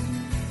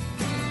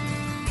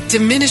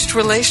diminished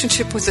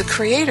relationship with the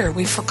Creator.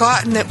 We've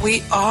forgotten that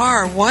we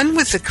are one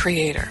with the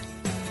Creator.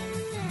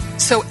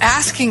 So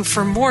asking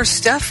for more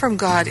stuff from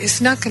God is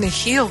not going to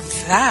heal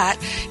that.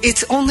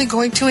 It's only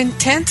going to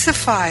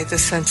intensify the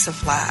sense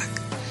of lack.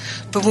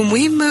 But when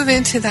we move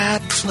into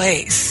that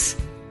place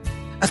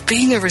of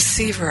being a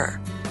receiver,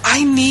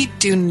 I need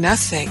do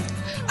nothing.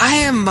 I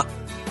am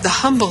the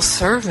humble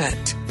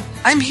servant.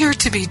 I'm here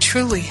to be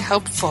truly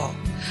helpful.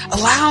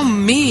 Allow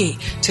me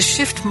to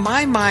shift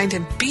my mind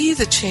and be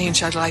the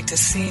change I'd like to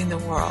see in the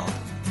world.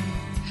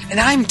 And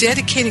I'm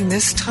dedicating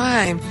this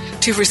time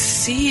to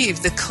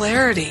receive the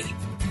clarity,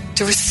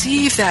 to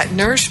receive that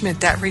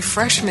nourishment, that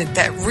refreshment,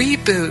 that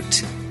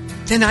reboot.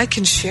 Then I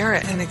can share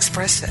it and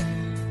express it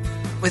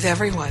with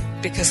everyone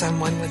because I'm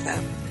one with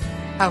them.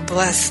 How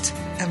blessed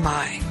am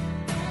I?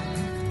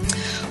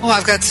 Oh,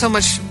 I've got so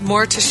much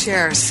more to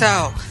share.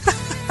 So,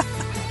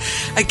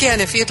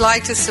 again, if you'd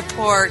like to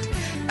support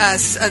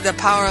us, the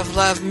Power of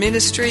Love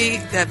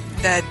Ministry that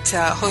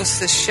hosts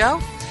this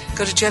show,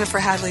 go to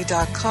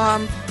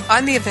jenniferhadley.com.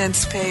 On the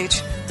events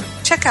page,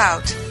 check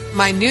out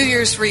my New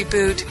Year's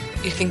Reboot.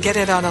 You can get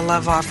it on a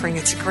love offering.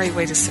 It's a great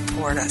way to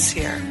support us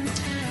here.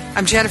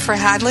 I'm Jennifer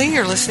Hadley.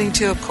 You're listening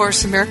to A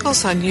Course in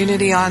Miracles on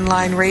Unity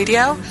Online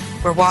Radio.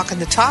 We're walking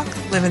the talk,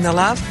 living the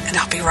love, and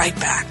I'll be right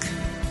back.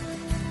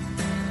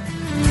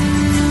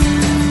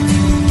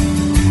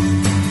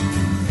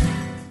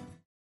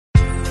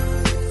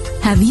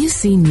 Have you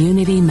seen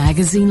Unity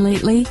magazine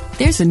lately?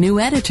 There's a new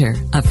editor,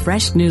 a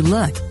fresh new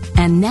look,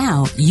 and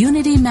now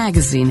Unity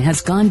magazine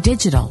has gone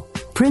digital.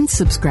 Print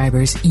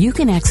subscribers, you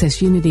can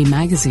access Unity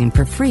magazine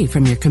for free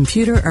from your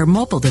computer or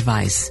mobile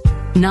device.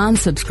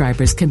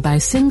 Non-subscribers can buy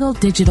single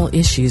digital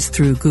issues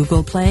through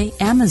Google Play,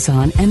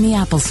 Amazon, and the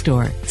Apple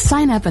Store.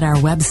 Sign up at our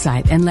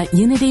website and let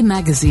Unity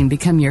magazine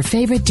become your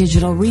favorite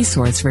digital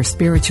resource for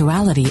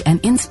spirituality and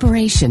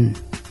inspiration.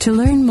 To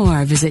learn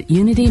more, visit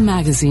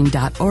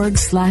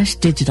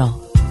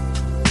unitymagazine.org/digital.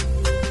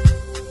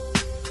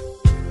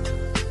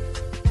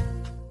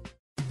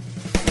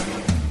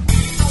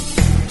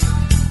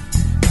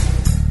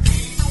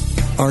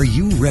 Are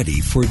you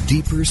ready for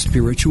deeper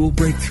spiritual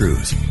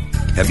breakthroughs?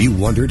 Have you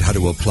wondered how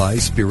to apply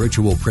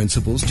spiritual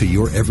principles to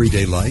your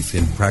everyday life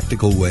in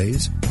practical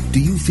ways? Do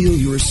you feel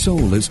your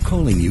soul is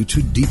calling you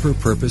to deeper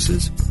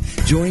purposes?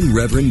 Join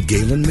Reverend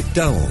Galen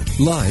McDowell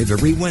live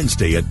every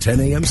Wednesday at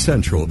 10 a.m.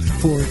 Central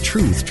for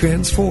Truth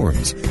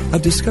Transforms, a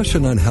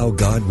discussion on how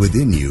God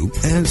within you,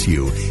 as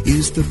you,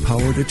 is the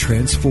power to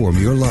transform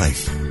your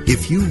life.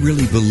 If you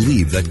really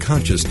believe that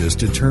consciousness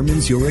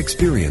determines your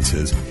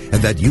experiences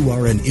and that you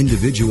are an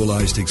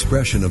individualized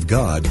expression of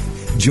God,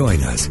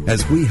 join us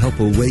as we help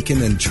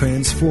awaken and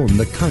transform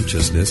the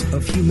consciousness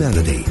of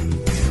humanity.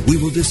 We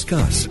will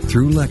discuss,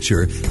 through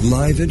lecture,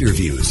 live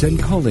interviews,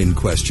 and call-in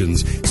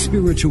questions,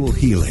 spiritual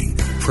healing,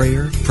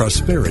 prayer,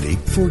 prosperity,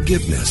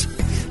 forgiveness,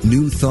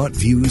 new thought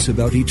views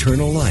about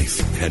eternal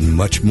life, and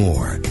much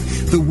more.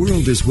 The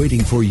world is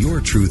waiting for your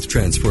truth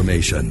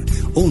transformation,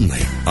 only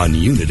on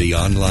Unity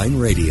Online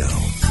Radio.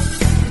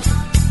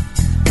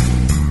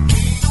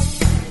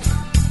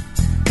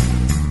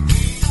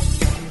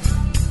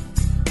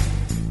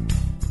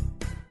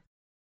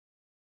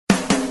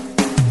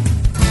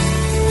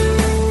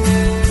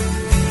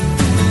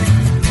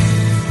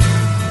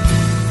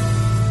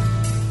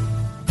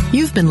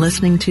 You've been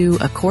listening to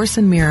A Course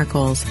in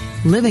Miracles,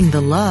 Living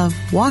the Love,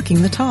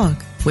 Walking the Talk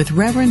with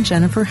Reverend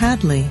Jennifer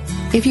Hadley.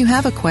 If you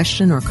have a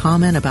question or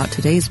comment about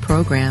today's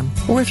program,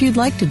 or if you'd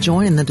like to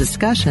join in the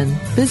discussion,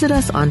 visit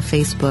us on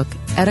Facebook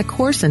at A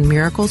Course in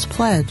Miracles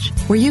Pledge,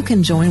 where you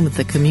can join with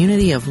the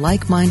community of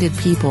like-minded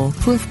people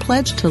who have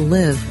pledged to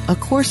live A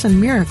Course in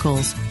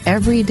Miracles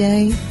every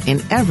day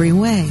in every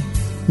way.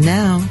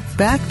 Now,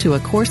 back to A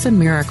Course in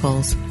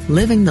Miracles,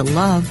 Living the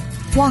Love,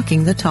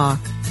 Walking the Talk.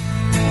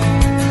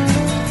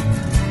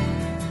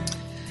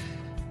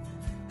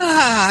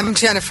 I'm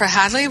Jennifer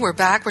Hadley. We're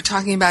back. We're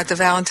talking about the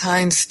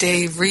Valentine's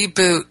Day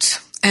Reboot.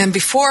 And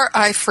before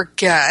I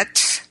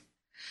forget,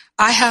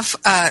 I have,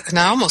 and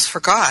I almost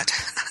forgot,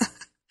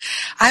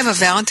 I have a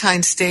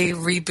Valentine's Day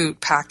Reboot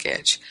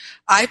package.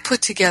 I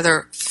put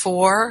together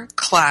 4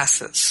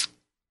 classes.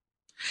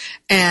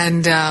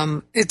 And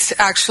it's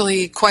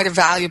actually quite a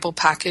valuable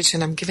package,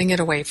 and I'm giving it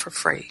away for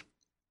free.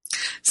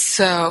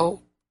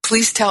 So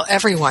please tell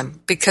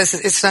everyone, because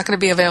it's not going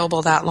to be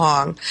available that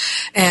long.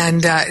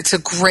 And it's a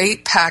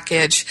great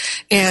package,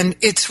 and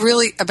it's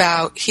really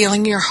about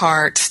healing your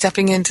heart,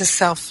 stepping into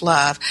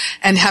self-love,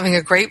 and having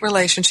a great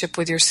relationship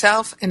with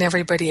yourself and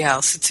everybody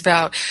else. It's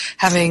about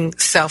having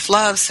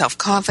self-love,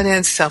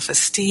 self-confidence,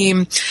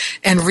 self-esteem,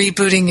 and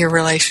rebooting your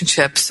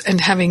relationships and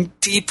having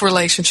deep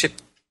relationship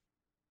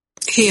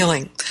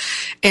healing.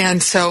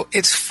 And so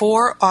it's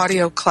 4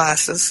 audio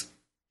classes,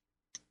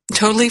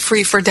 totally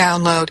free for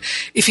download.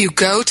 If you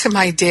go to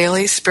my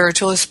daily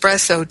spiritual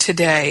espresso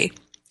today,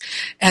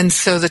 and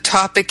so the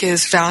topic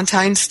is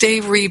Valentine's Day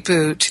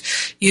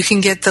Reboot, you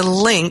can get the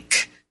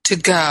link to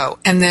go.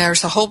 And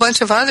there's a whole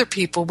bunch of other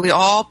people. We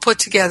all put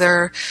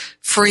together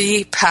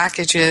free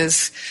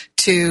packages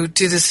to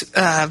do this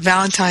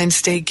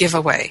Valentine's Day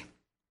giveaway.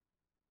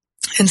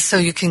 And so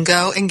you can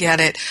go and get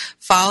it.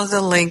 Follow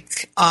the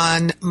link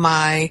on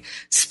my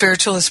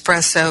spiritual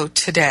espresso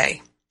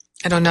today.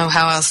 I don't know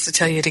how else to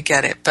tell you to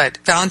get it, but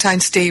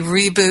Valentine's Day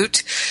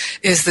Reboot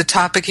is the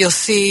topic. You'll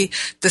see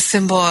the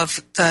symbol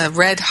of the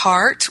red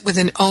heart with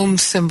an Om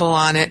symbol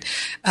on it.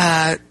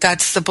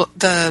 That's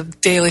the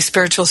Daily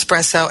Spiritual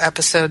Espresso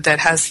episode that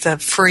has the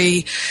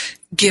free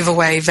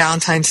giveaway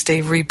Valentine's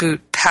Day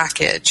Reboot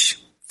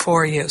package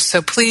for you.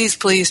 So please,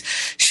 please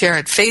share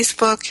it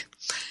Facebook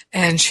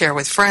and share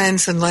with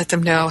friends and let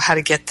them know how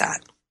to get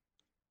that.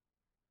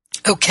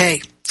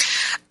 Okay.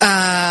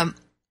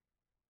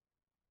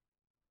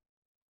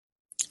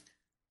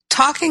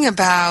 Talking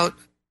about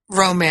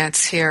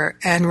romance here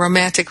and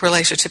romantic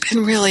relationship,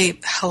 and really,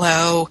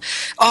 hello,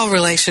 all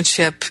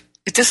relationship,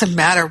 it doesn't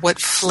matter what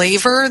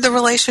flavor the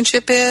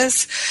relationship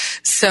is.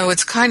 So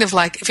it's kind of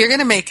like if you're going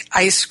to make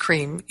ice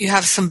cream, you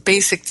have some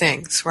basic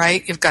things,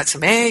 right? You've got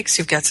some eggs,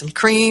 you've got some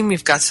cream,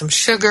 you've got some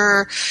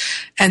sugar,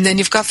 and then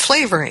you've got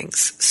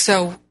flavorings.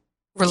 So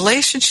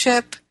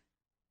relationship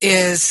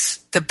is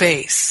the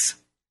base.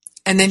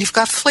 And then you've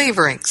got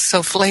flavorings.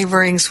 So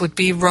flavorings would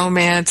be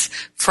romance,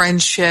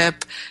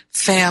 friendship,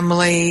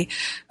 family,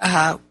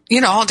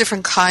 all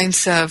different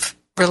kinds of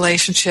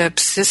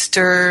relationships,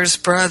 sisters,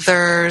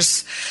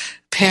 brothers,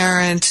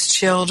 parents,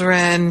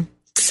 children,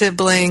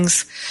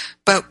 siblings.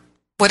 But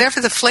whatever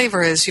the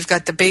flavor is, you've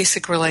got the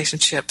basic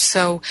relationship.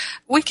 So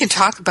we can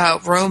talk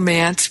about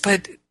romance,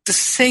 but the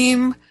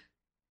same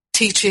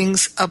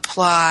teachings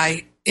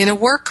apply in a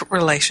work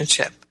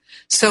relationship.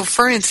 So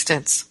for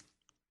instance,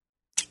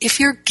 if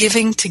you're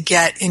giving to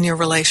get in your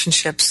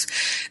relationships,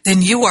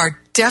 then you are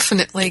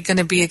definitely going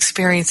to be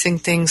experiencing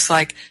things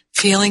like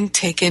feeling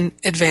taken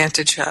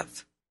advantage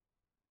of.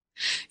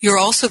 You're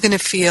also going to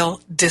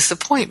feel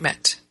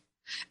disappointment.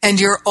 And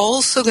you're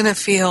also going to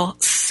feel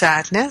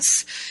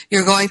sadness.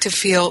 You're going to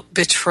feel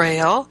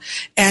betrayal.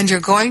 And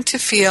you're going to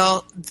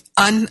feel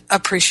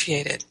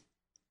unappreciated.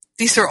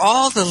 These are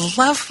all the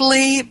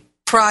lovely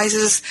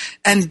prizes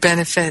and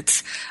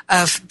benefits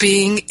of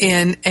being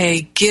in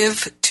a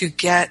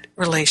give-to-get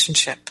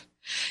relationship.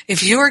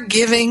 If you are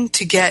giving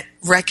to get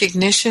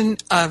recognition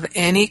of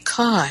any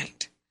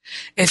kind,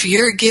 if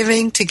you're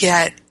giving to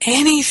get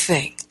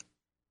anything,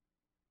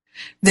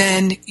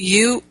 then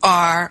you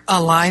are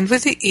aligned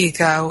with the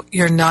ego,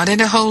 you're not in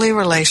a holy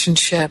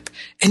relationship,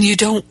 and you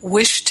don't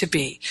wish to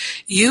be.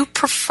 You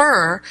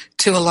prefer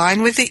to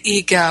align with the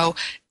ego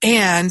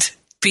and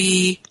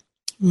be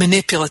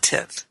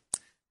manipulative.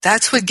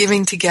 That's what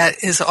giving to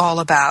get is all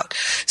about.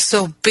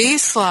 So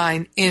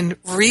baseline in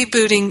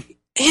rebooting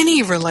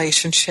any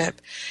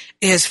relationship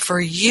is for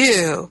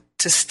you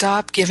to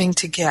stop giving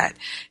to get.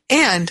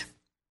 And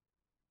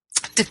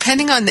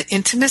depending on the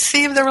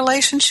intimacy of the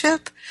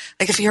relationship,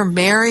 like if you're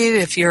married,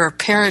 if you're a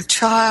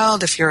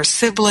parent-child, if you're a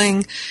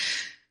sibling,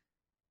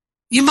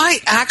 you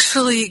might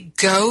actually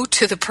go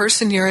to the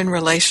person you're in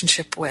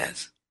relationship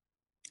with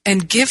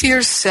and give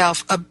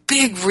yourself a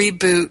big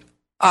reboot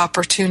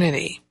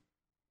opportunity.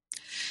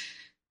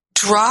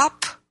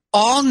 Drop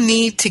all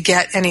need to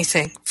get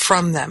anything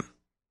from them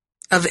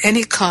of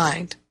any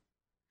kind.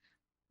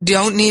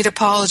 Don't need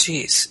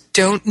apologies.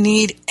 Don't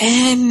need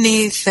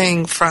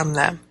anything from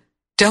them.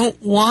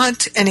 Don't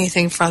want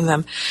anything from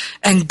them.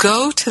 And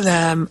go to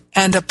them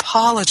and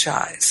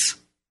apologize.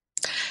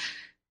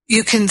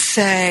 you can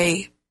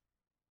say,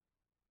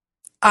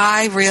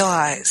 I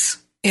realize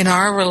in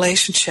our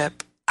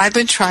relationship, I've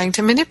been trying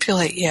to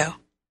manipulate you.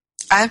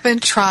 I've been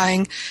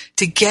trying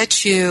to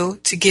get you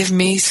to give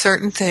me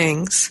certain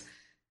things,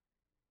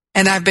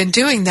 and I've been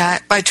doing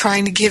that by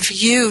trying to give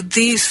you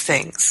these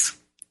things.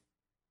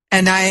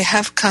 And I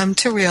have come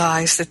to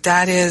realize that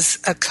that is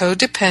a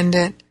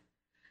codependent,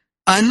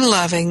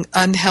 unloving,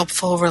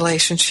 unhelpful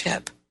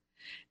relationship.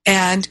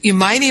 And you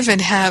might even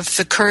have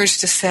the courage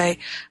to say,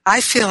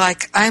 I feel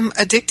like I'm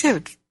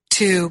addicted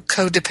to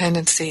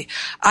codependency.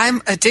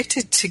 I'm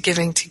addicted to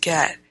giving to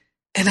get,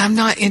 and I'm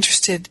not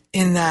interested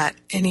in that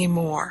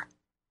anymore.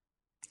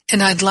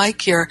 And I'd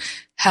like your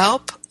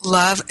help,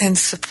 love, and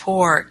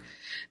support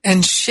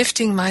and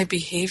shifting my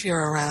behavior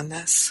around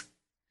this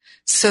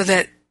so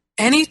that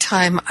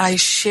anytime I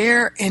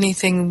share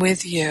anything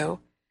with you,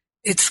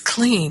 it's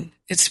clean,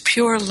 it's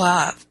pure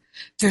love.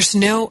 There's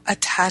no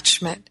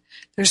attachment.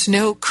 There's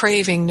no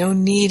craving, no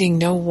needing,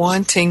 no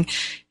wanting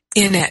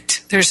in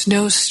it. There's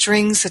no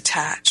strings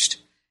attached.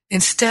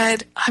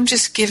 Instead, I'm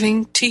just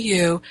giving to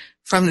you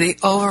from the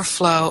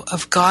overflow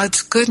of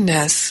God's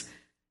goodness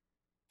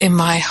in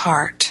my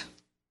heart.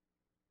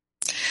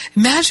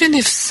 Imagine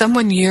if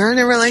someone you're in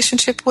a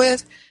relationship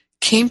with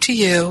came to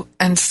you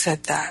and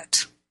said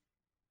that.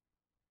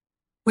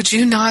 Would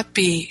you not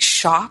be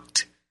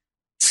shocked,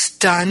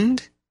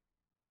 stunned?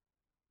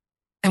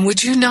 And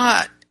would you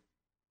not,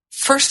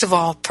 first of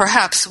all,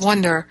 perhaps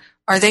wonder,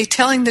 are they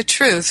telling the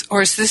truth,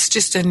 or is this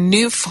just a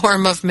new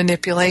form of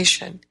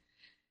manipulation?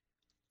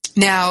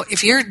 Now,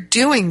 if you're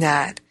doing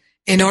that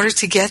in order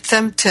to get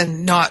them to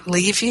not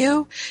leave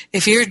you,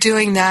 if you're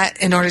doing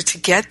that in order to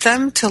get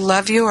them to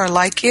love you or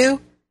like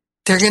you,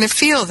 they're going to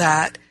feel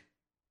that,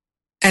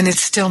 and it's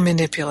still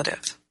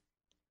manipulative.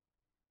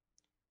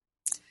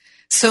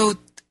 So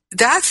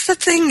that's the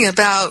thing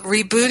about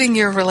rebooting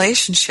your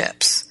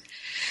relationships.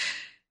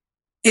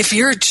 If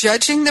you're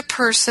judging the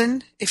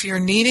person, if you're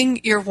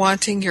needing, you're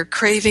wanting, you're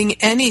craving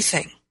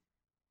anything,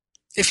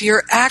 if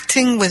you're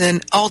acting with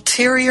an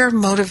ulterior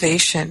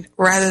motivation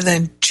rather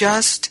than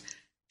just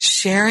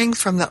sharing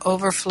from the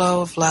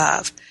overflow of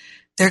love,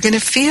 they're going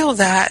to feel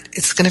that.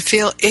 It's going to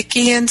feel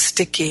icky and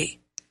sticky.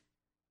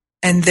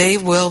 And they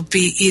will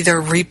be either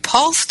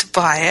repulsed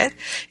by it.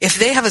 If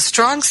they have a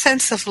strong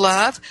sense of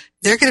love,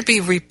 they're going to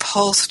be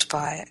repulsed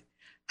by it.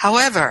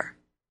 However,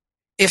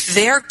 if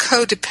they're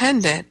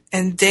codependent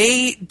and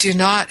they do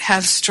not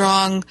have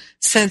strong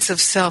sense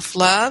of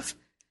self-love,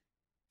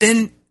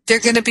 then they're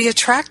going to be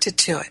attracted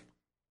to it.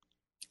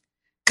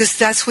 Because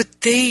that's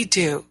what they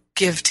do,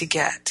 give to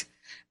get.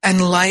 And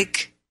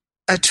like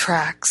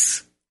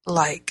attracts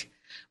like.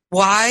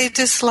 Why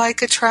does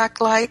like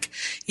attract like?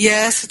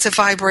 Yes, it's a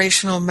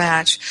vibrational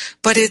match,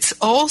 but it's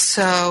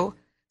also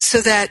so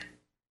that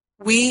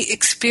we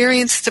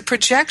experience the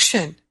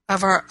projection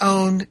of our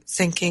own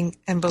thinking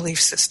and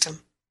belief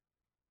system.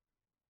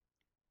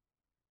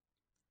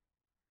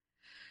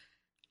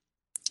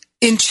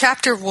 In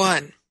Chapter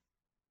 1,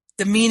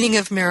 the meaning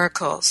of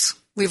miracles,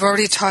 we've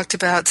already talked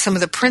about some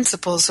of the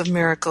principles of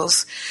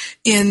miracles.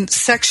 In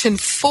Section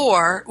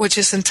 4, which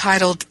is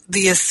entitled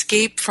The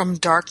Escape from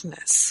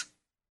Darkness.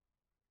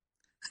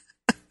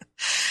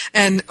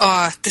 And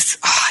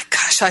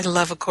gosh, I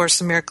love A Course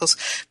in Miracles.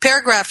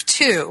 Paragraph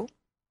 2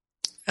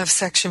 of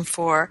Section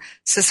 4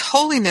 says,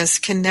 holiness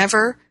can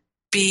never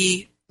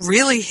be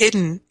really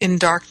hidden in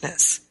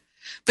darkness,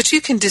 but you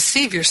can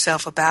deceive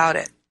yourself about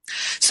it.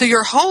 So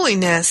your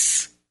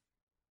holiness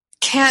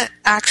can't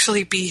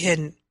actually be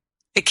hidden.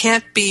 It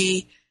can't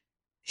be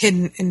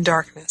hidden in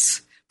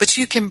darkness, but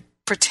you can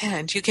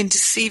pretend. You can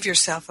deceive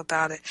yourself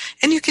about it.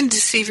 And you can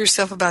deceive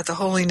yourself about the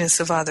holiness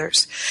of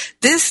others.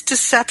 This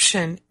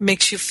deception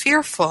makes you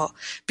fearful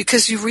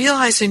because you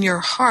realize in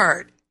your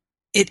heart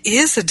it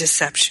is a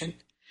deception.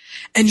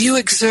 And you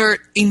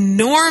exert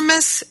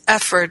enormous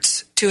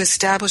efforts to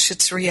establish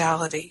its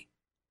reality.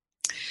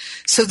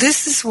 So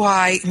this is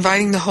why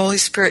inviting the Holy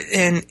Spirit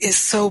in is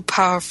so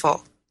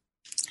powerful.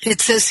 It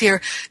says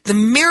here, the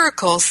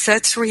miracle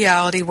sets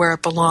reality where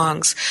it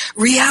belongs.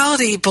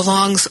 Reality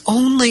belongs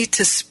only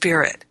to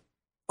spirit.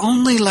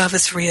 Only love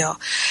is real.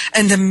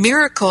 And the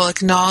miracle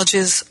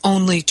acknowledges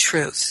only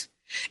truth.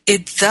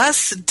 It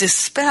thus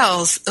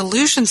dispels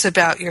illusions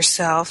about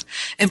yourself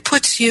and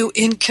puts you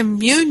in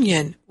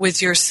communion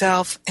with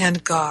yourself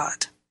and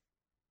God.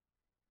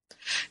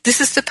 This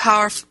is the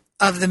power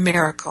of the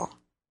miracle.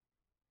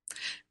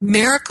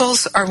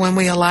 Miracles are when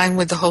we align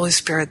with the Holy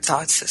Spirit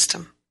thought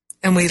system.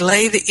 And we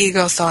lay the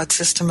ego thought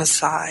system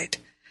aside.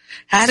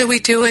 How do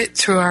we do it?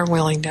 Through our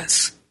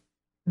willingness.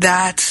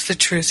 That's the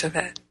truth of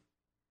it.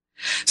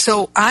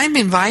 So I'm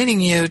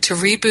inviting you to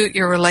reboot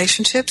your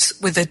relationships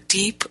with a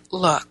deep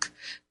look.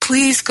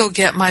 Please go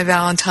get my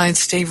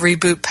Valentine's Day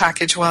reboot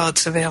package while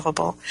it's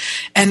available.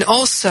 And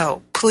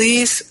also,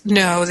 please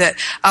know that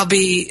I'll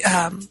be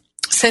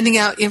sending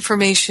out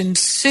information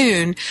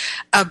soon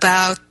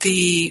about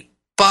the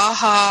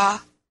Baja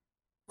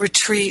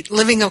retreat,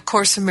 Living A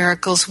Course in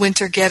Miracles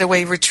Winter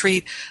Getaway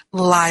Retreat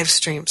live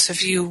stream. So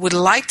if you would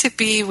like to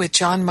be with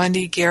John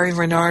Mundy, Gary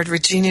Renard,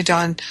 Regina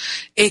Dawn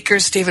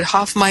Akers, David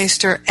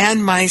Hoffmeister,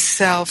 and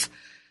myself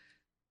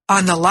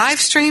on the live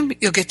stream,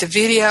 you'll get the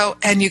video,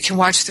 and you can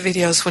watch the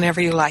videos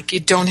whenever you like. You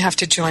don't have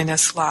to join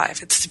us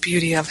live. It's the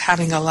beauty of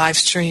having a live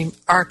stream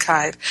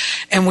archive.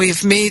 And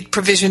we've made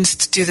provisions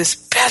to do this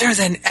better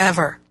than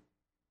ever.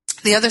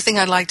 The other thing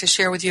I'd like to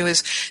share with you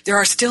is there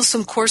are still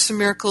some Course in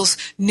Miracles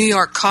New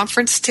York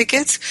conference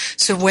tickets.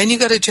 So when you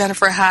go to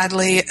Jennifer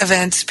Hadley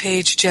events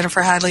page,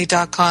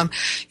 jenniferhadley.com,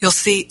 you'll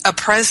see A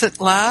Present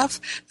Love,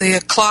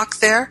 the clock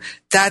there.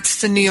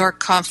 That's the New York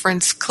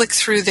conference. Click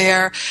through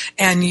there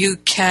and you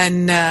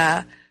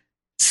can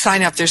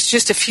sign up. There's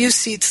just a few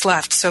seats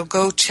left, so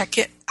go check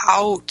it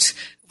out.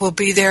 We'll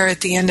be there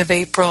at the end of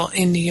April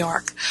in New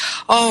York.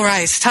 All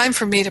right, it's time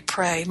for me to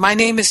pray. My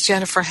name is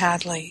Jennifer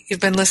Hadley. You've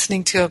been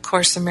listening to A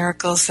Course in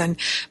Miracles, and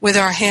with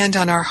our hand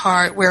on our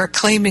heart, we're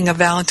claiming a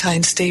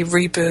Valentine's Day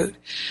reboot.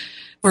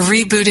 We're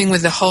rebooting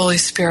with the Holy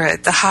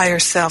Spirit, the higher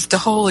self, the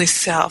Holy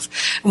Self,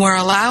 and we're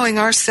allowing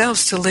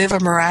ourselves to live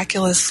a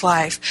miraculous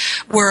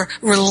life. We're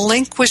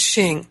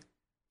relinquishing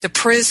the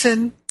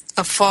prison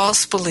of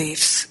false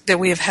beliefs that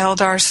we have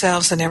held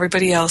ourselves and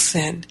everybody else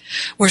in.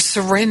 We're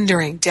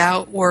surrendering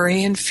doubt,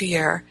 worry, and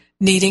fear,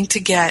 needing to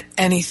get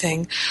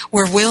anything.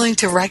 We're willing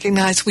to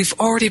recognize we've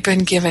already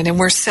been given, and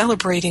we're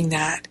celebrating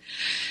that.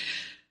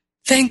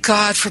 Thank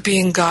God for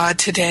being God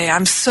today.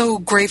 I'm so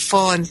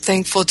grateful and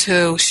thankful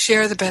to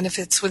share the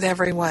benefits with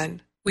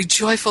everyone. We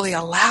joyfully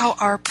allow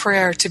our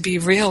prayer to be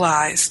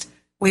realized.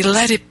 We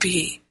let it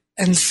be,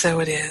 and so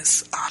it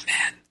is.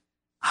 Amen.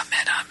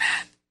 Amen.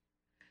 Amen.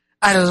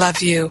 I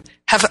love you.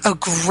 Have a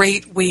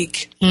great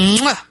week.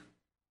 Mwah.